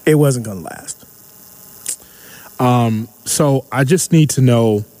it wasn't going to last. So I just need to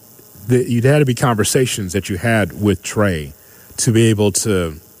know that you'd had to be conversations that you had with Trey to be able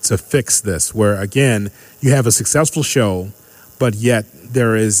to to fix this? Where again, you have a successful show, but yet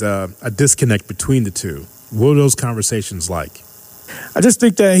there is a disconnect between the two. What were those conversations like? I just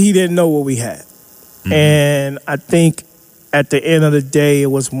think that he didn't know what we had. Mm-hmm. And I think at the end of the day, it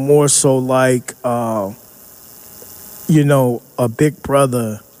was more so like, a big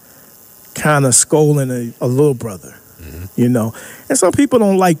brother kind of scolding a little brother, And some people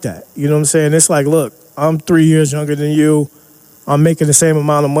don't like that. You know what I'm saying? It's like, look, I'm 3 years younger than you. I'm making the same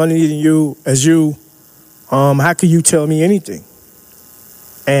amount of money as you. How can you tell me anything?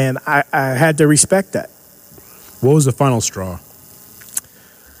 And I had to respect that. What was the final straw?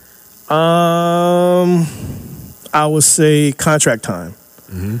 I would say contract time.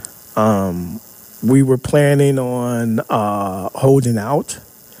 Mm-hmm. We were planning on holding out,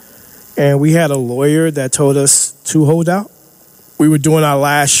 and we had a lawyer that told us to hold out. We were doing our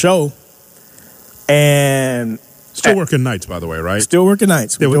last show, and still working nights, by the way, right? Still working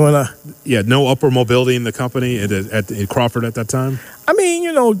nights. No upper mobility in the company in Crawford at that time. I mean,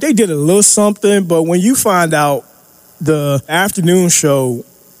 they did a little something, but when you find out the afternoon show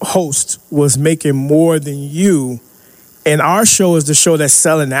host was making more than you, and our show is the show that's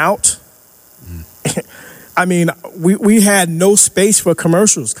selling out. I mean, we had no space for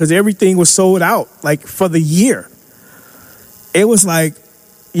commercials because everything was sold out, like, for the year. It was like,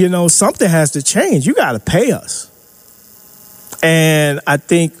 something has to change. You got to pay us. And I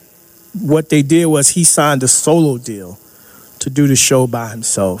think what they did was he signed a solo deal to do the show by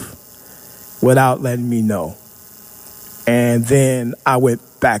himself without letting me know. And then I went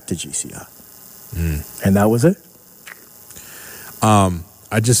back to GCI. And that was it.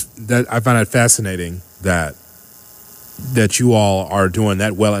 I find it fascinating that you all are doing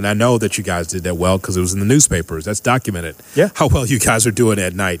that well, and I know that you guys did that well because it was in the newspapers. That's documented. Yeah. How well you guys are doing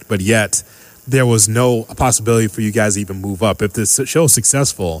at night, but yet there was no possibility for you guys to even move up. If the show is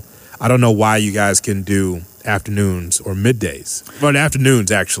successful, I don't know why you guys can do afternoons or middays, but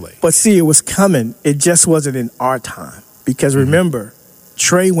afternoons actually. But see, it was coming. It just wasn't in our time because remember,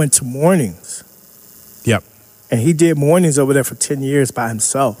 Trey went to mornings. Yep. And he did mornings over there for 10 years by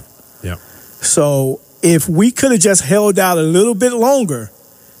himself. Yep. So if we could have just held out a little bit longer,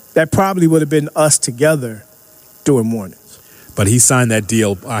 that probably would have been us together doing mornings. But he signed that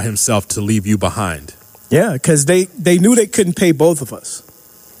deal by himself to leave you behind. Yeah, because they knew they couldn't pay both of us.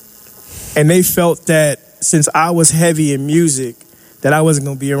 And they felt that since I was heavy in music, that I wasn't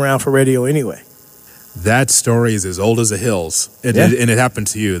going to be around for radio anyway. That story is as old as the hills. And it happened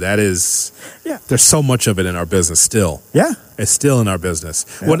to you. That is, there's so much of it in our business still. Yeah. It's still in our business.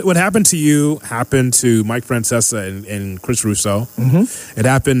 Yeah. What happened to you happened to Mike Francesa and Chris Russo. Mm-hmm. It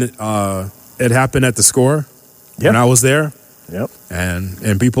happened at the Score when I was there. Yep.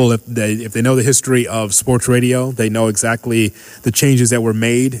 And people, if they know the history of sports radio, they know exactly the changes that were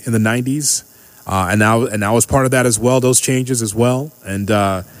made in the 90s. And I was part of that as well, those changes as well. And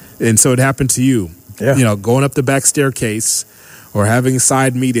so it happened to you. Yeah. Going up the back staircase or having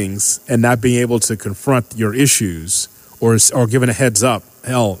side meetings and not being able to confront your issues or giving a heads up.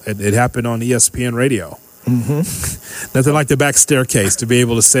 Hell, it happened on ESPN radio. Mm-hmm. Nothing like the back staircase to be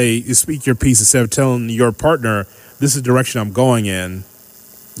able to say, you speak your piece instead of telling your partner, this is the direction I'm going in.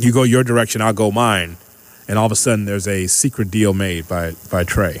 You go your direction, I'll go mine. And all of a sudden there's a secret deal made by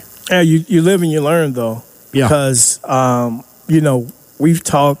Trey. Yeah, you live and you learn, though. Yeah. Because, we've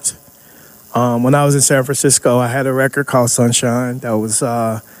talked. When I was in San Francisco, I had a record called Sunshine that was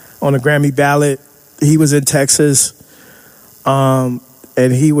on a Grammy ballot. He was in Texas, and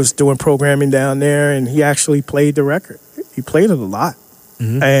he was doing programming down there, and he actually played the record. He played it a lot.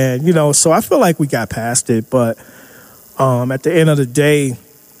 Mm-hmm. And, so I feel like we got past it. But at the end of the day,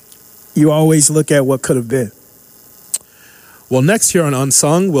 you always look at what could have been. Well, next here on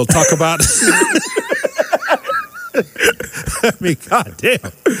Unsung, we'll talk about... I mean,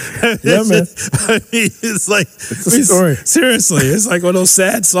 goddamn. Yeah, man. It's like it's a story. Seriously, it's like one of those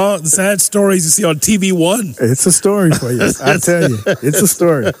sad stories you see on TV One. It's a story for you. I tell you, it's a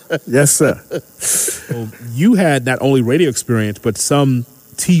story. Yes, sir. Well, you had not only radio experience but some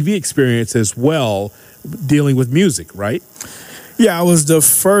TV experience as well, dealing with music, right? Yeah, I was the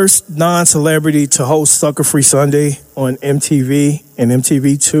first non-celebrity to host Sucker Free Sunday on MTV and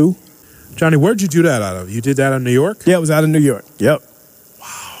MTV2. Johnny, where'd you do that out of? You did that in New York? Yeah, it was out of New York. Yep.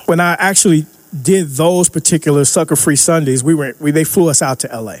 Wow. When I actually did those particular Sucker Free Sundays, they flew us out to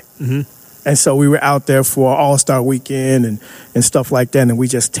LA. Mm-hmm. And so we were out there for All-Star Weekend and stuff like that, and we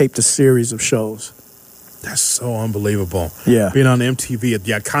just taped a series of shows. That's so unbelievable. Yeah. Being on MTV,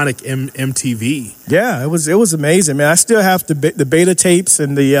 the iconic MTV. Yeah, it was amazing, man. I still have the beta tapes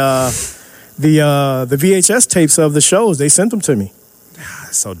and the VHS tapes of the shows. They sent them to me.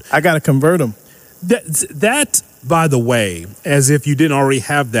 So I got to convert them. That, by the way, as if you didn't already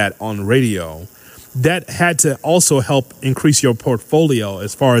have that on radio, that had to also help increase your portfolio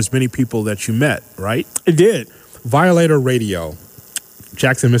as far as many people that you met, right? It did. Violator Radio,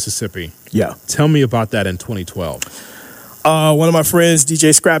 Jackson, Mississippi. Yeah. Tell me about that in 2012. One of my friends,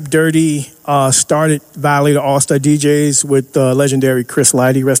 DJ Scrap Dirty, started Violator All-Star DJs with legendary Chris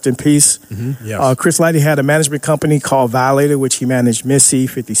Lighty, rest in peace. Mm-hmm. Yes. Chris Lighty had a management company called Violator, which he managed Missy,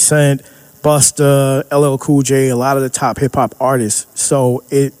 50 Cent, Busta, LL Cool J, a lot of the top hip-hop artists. So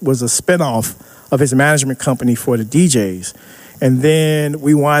it was a spinoff of his management company for the DJs. And then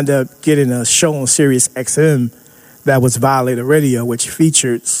we wound up getting a show on Sirius XM that was Violator Radio, which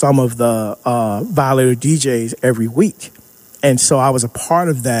featured some of the Violator DJs every week. And so I was a part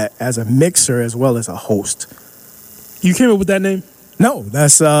of that as a mixer as well as a host. You came up with that name? No,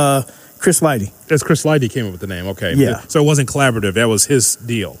 that's Chris Lighty. That's Chris Lighty came up with the name, okay. Yeah. So it wasn't collaborative, that was his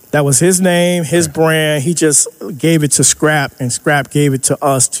deal. That was his name, his brand. He just gave it to Scrap, and Scrap gave it to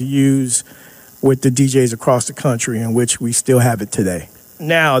us to use with the DJs across the country, in which we still have it today.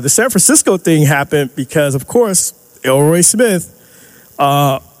 Now, the San Francisco thing happened because, of course, Elroy Smith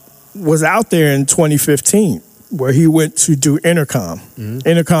was out there in 2015, where he went to do Intercom. Mm-hmm.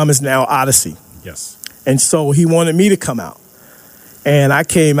 Intercom is now Odyssey. Yes. And so he wanted me to come out. And I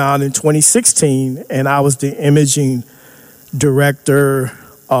came out in 2016, and I was the imaging director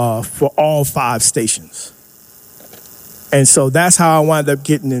for all 5 stations. And so that's how I wound up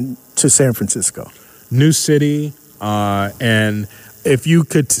getting into San Francisco. New city, and if you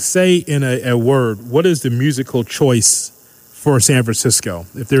could say in a word, what is the musical choice for San Francisco?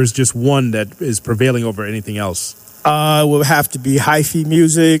 If there's just one that is prevailing over anything else? It would have to be hi-fi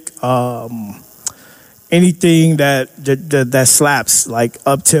music, anything that slaps, like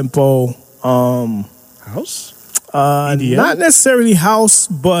up-tempo. House? EDM? Not necessarily house,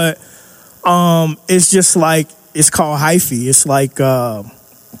 but it's just like, it's called hi-fi. It's like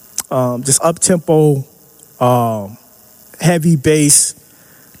just up-tempo, heavy bass,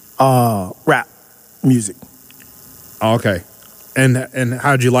 rap music. Okay. And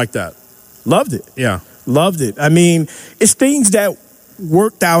how'd you like that? Loved it. Yeah. Loved it. I mean, it's things that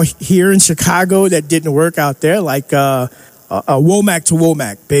worked out here in Chicago that didn't work out there, like Womack to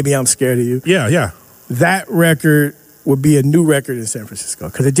Womack, Baby I'm Scared of You. Yeah, yeah. That record would be a new record in San Francisco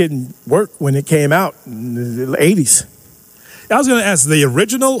because it didn't work when it came out in the 80s. I was going to ask, the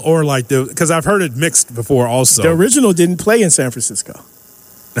original or like because I've heard it mixed before also. The original didn't play in San Francisco.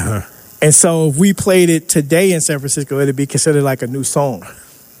 Uh-huh. And so if we played it today in San Francisco, it'd be considered like a new song.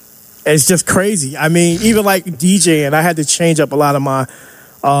 It's just crazy. I mean, even like DJing, I had to change up a lot of my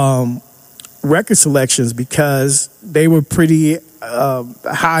record selections because they were pretty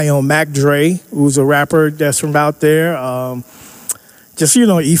high on Mac Dre, who's a rapper that's from out there. Just,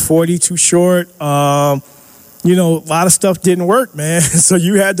 E40, Too Short. A lot of stuff didn't work, man. So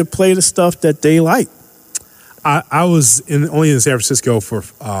you had to play the stuff that they like. I was only in San Francisco for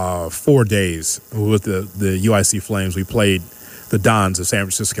 4 days with the UIC Flames. We played the Dons of San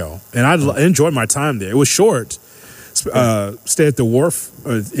Francisco, and I enjoyed my time there. It was short. Stayed at the Wharf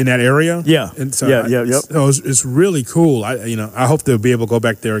in that area. Yeah, and so yep. So it's really cool. I hope to be able to go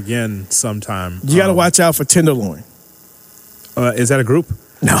back there again sometime. You got to watch out for Tenderloin. Is that a group?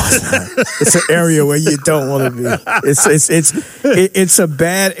 No, it's not. It's an area where you don't want to be. It's a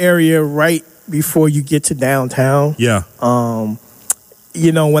bad area right before you get to downtown. Yeah. When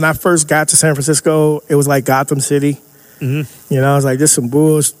I first got to San Francisco, it was like Gotham City. Mm-hmm. I was like, this some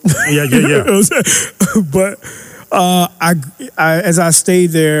bullshit. Yeah. But I as I stayed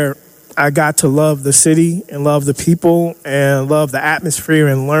there, I got to love the city and love the people and love the atmosphere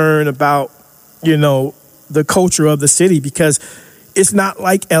and learn about, the culture of the city, because it's not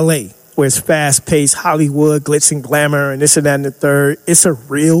like LA where it's fast paced Hollywood, glitz and glamour and this and that and the third. It's a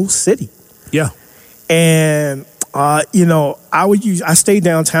real city. Yeah. And, I stayed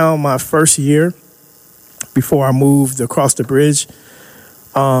downtown my first year before I moved across the bridge.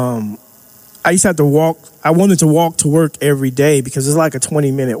 I used to have to walk. I wanted to walk to work every day because it's like a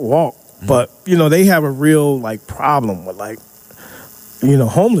 20-minute walk. Mm-hmm. But, they have a real, problem with,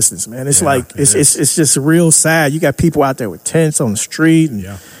 homelessness, man. It's it's just real sad. You got people out there with tents on the street.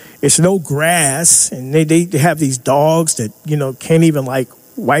 And it's no grass. And they have these dogs that, can't even,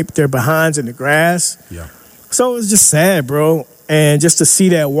 wipe their behinds in the grass. Yeah. So it's just sad, bro. And just to see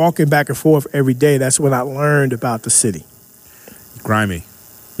that walking back and forth every day, that's when I learned about the city. Grimy.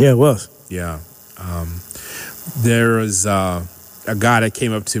 Yeah, it was. Yeah. There was a guy that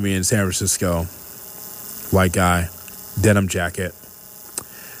came up to me in San Francisco, white guy, denim jacket.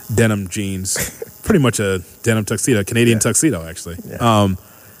 denim jeans, pretty much a denim tuxedo, Canadian tuxedo, actually. Yeah.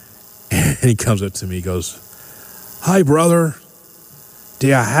 And he comes up to me, he goes, "Hi, brother. Do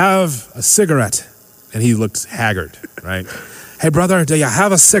you have a cigarette?" And he looked haggard, right? "Hey, brother, do you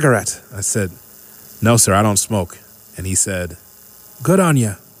have a cigarette?" I said, "No, sir, I don't smoke." And he said, "Good on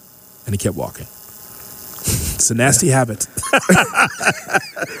you." And he kept walking. It's a nasty habit.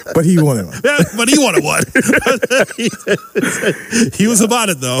 But he wanted one. Yeah, but he wanted one. He was about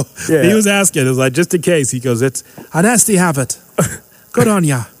it, though. Yeah. He was asking. It was like, just in case. He goes, "It's a nasty habit. Good on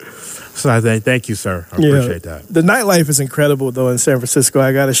ya." So I say, thank you, sir. I appreciate that. The nightlife is incredible, though, in San Francisco.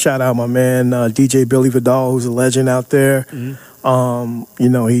 I got to shout out my man, DJ Billy Vidal, who's a legend out there.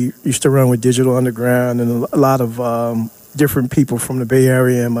 Mm-hmm. He used to run with Digital Underground and a lot of different people from the Bay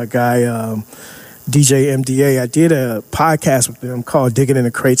Area. And my guy, DJ MDA, I did a podcast with them called Digging in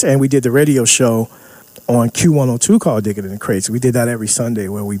the Crates, and we did the radio show on Q102 called Digging in the Crates. We did that every Sunday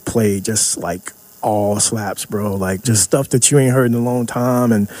where we played just like all slaps, bro, like just stuff that you ain't heard in a long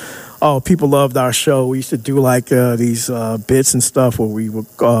time. And people loved our show. We used to do like these bits and stuff where we were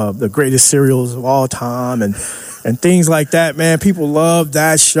the greatest serials of all time and things like that, man. People loved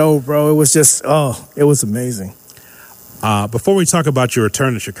that show, bro. It was just, it was amazing. Before we talk about your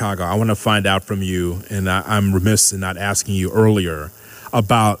return to Chicago, I want to find out from you, and I'm remiss in not asking you earlier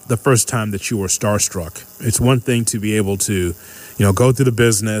about the first time that you were starstruck. It's one thing to be able to, go through the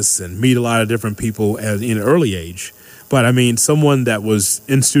business and meet a lot of different people in an early age. But, I mean, someone that was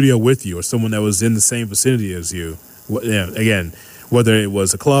in studio with you or someone that was in the same vicinity as you, again, whether it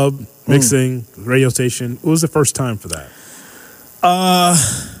was a club, mixing, radio station, what was the first time for that?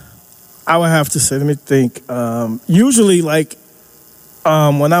 I would have to say, let me think. Usually, like,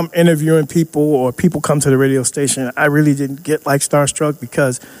 when I'm interviewing people or people come to the radio station, I really didn't get, like, starstruck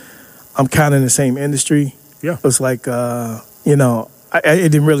because I'm kind of in the same industry. Yeah. It's like,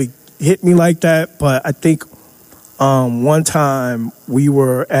 it didn't really hit me like that. But I think one time we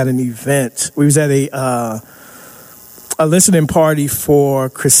were at an event. We was at a listening party for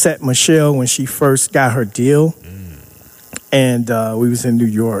Chrisette Michelle when she first got her deal. And we was in New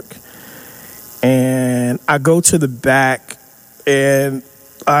York. And I go to the back, and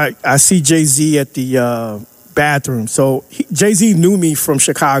I see Jay-Z at the bathroom. So Jay-Z knew me from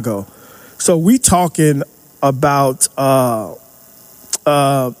Chicago. So we talking about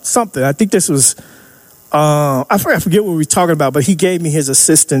something. I think this was, I forget what we were talking about, but he gave me his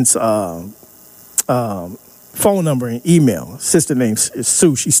assistant's phone number and email. Assistant name is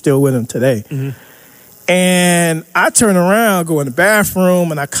Sue. She's still with him today. Mm-hmm. And I turn around, go in the bathroom,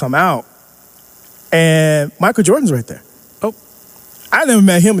 and I come out. And Michael Jordan's right there. Oh. I never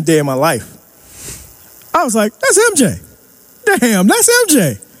met him a day in my life. I was like, that's MJ. Damn, that's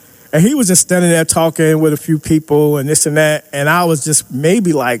MJ. And he was just standing there talking with a few people and this and that. And I was just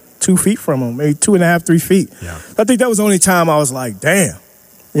maybe like 2 feet from him, maybe 2.5, 3 feet. Yeah. I think that was the only time I was like, damn.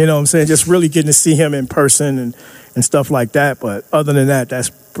 You know what I'm saying? Just really getting to see him in person and stuff like that. But other than that, that's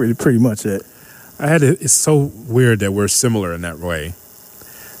pretty much it. It's so weird that we're similar in that way.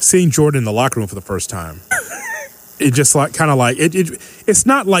 Seeing Jordan in the locker room for the first time, it just it's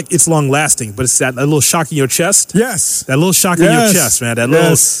not like it's long lasting, but it's that little shock in your chest. Yes, that little shock in your chest, man. That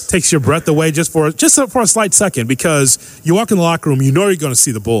little takes your breath away just for a slight second, because you walk in the locker room, you know you're going to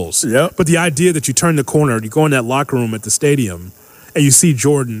see the Bulls. Yep. But the idea that you turn the corner, you go in that locker room at the stadium, and you see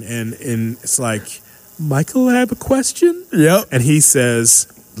Jordan, and it's like, Michael, I have a question. Yep. And he says,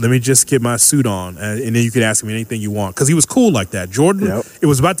 let me just get my suit on, and then you can ask me anything you want. Because he was cool like that. Jordan, It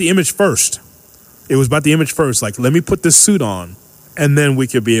was about the image first. Like, let me put this suit on, and then we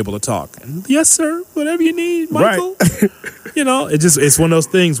could be able to talk. And, yes, sir, whatever you need, Michael. Right. It's one of those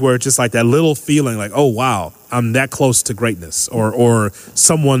things where it's just like that little feeling like, oh, wow, I'm that close to greatness, or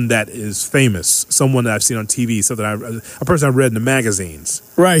someone that is famous, someone that I've seen on TV, a person I've read in the magazines.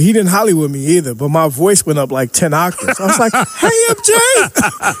 Right. He didn't Hollywood me either, but my voice went up like 10 octaves. I was like, hey,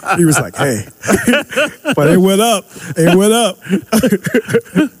 MJ. He was like, hey. But it went up.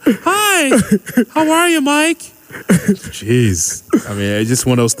 Hi. How are you, Mike? Jeez. I mean, it's just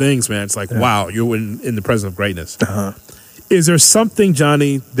one of those things, man. It's like, wow, you're in the presence of greatness. Uh-huh. Is there something,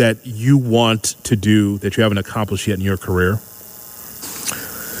 Johnny, that you want to do that you haven't accomplished yet in your career?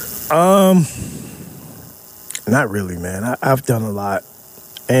 Not really, man. I've done a lot,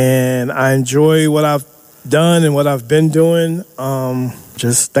 and I enjoy what I've done and what I've been doing.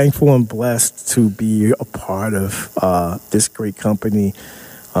 Just thankful and blessed to be a part of this great company,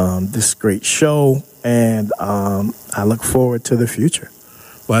 this great show, and I look forward to the future.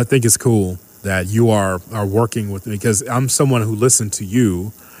 Well, I think it's cool that you are working with me, because I'm someone who listened to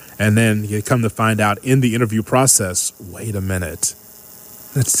you, and then you come to find out in the interview process, wait a minute,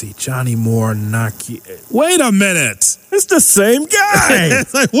 Let's see, Johnny Moore, Naki. Wait a minute. It's the same guy.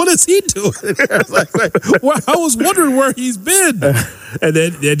 It's like, what is he doing? I was wondering where he's been. And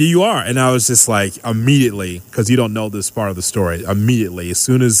then you are. And I was just like, immediately, because you don't know this part of the story, immediately, as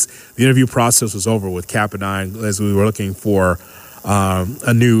soon as the interview process was over with Cap and I, as we were looking for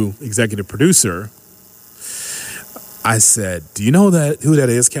a new executive producer, I said, do you know who that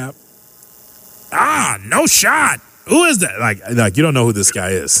is, Cap? No shot. Who is that? Like you don't know who this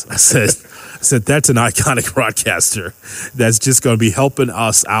guy is. I said that's an iconic broadcaster that's just going to be helping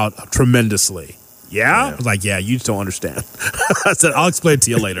us out tremendously. Yeah? I was like, yeah, you just don't understand. I said, I'll explain it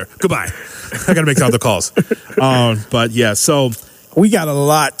to you later. Goodbye. I got to make other calls. But yeah, so we got a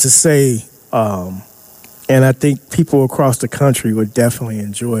lot to say, and I think people across the country would definitely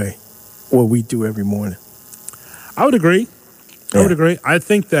enjoy what we do every morning. I would agree. I would agree. I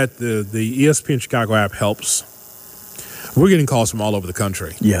think that the ESPN Chicago app helps. We're getting calls from all over the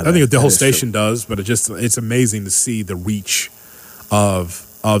country. Yeah, I think the whole station does, but it's amazing to see the reach of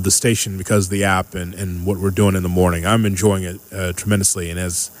the station because of the app and what we're doing in the morning. I'm enjoying it tremendously, and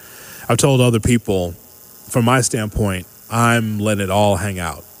as I've told other people, from my standpoint, I'm letting it all hang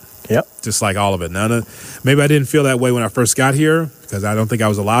out. Yep. Just like all of it. Now, maybe I didn't feel that way when I first got here because I don't think I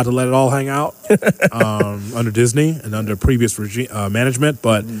was allowed to let it all hang out under Disney and under previous management.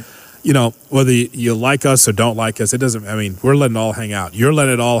 But, you know, whether you like us or don't like us, it doesn't, I mean, we're letting it all hang out. You're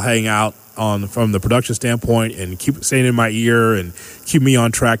letting it all hang out from the production standpoint and keep staying in my ear and keep me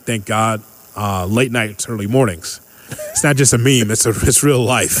on track, thank God, late nights, early mornings. It's not just a meme, it's real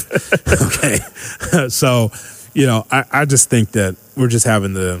life. Okay. So, you know, I just think that we're just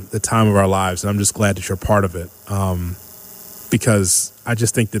having the time of our lives, and I'm just glad that you're part of it because I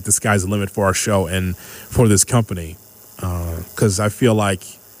just think that the sky's the limit for our show and for this company because I feel like,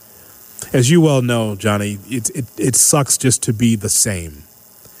 as you well know, Johnny, it sucks just to be the same.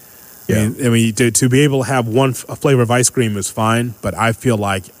 Yeah. I mean to be able to have a flavor of ice cream is fine, but I feel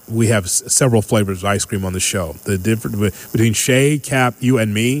like we have several flavors of ice cream on the show. The difference between Shay, Cap, you,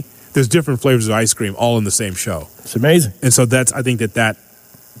 and me, there's different flavors of ice cream all in the same show. It's amazing. And so I think that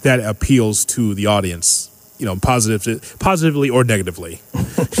appeals to the audience, you know, positively or negatively.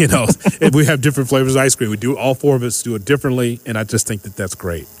 You know, if we have different flavors of ice cream, all four of us do it differently, and I just think that that's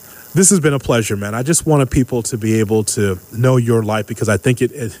great. This has been a pleasure, man. I just wanted people to be able to know your life because I think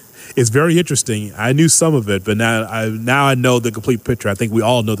it's very interesting. I knew some of it, but now I know the complete picture. I think we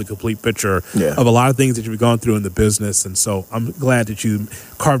all know the complete picture of a lot of things that you've gone through in the business, and so I'm glad that you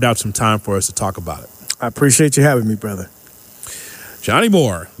carved out some time for us to talk about it. I appreciate you having me, brother. Johnny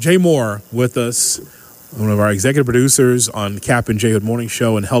Moore, Jay Moore, with us, one of our executive producers on Cap and J Hood Morning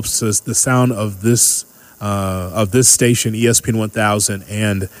Show, and helps us the sound of this station, ESPN 1000,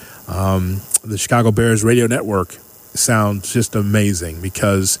 and the Chicago Bears radio network sounds just amazing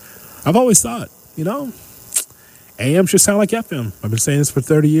because I've always thought, you know, AM should sound like FM. I've been saying this for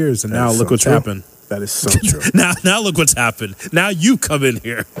 30 years, and now look what's happened. That is so true. Now look what's happened. Now you come in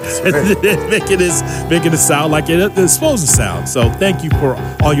here and making it sound like it's supposed to sound. So thank you for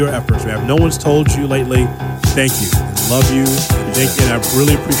all your efforts, man. If no one's told you lately, thank you. Love you. Thank you. And I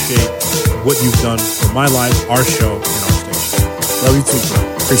really appreciate what you've done for my life, our show, and our station. Love you too,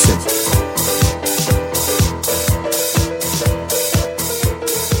 bro. Appreciate you.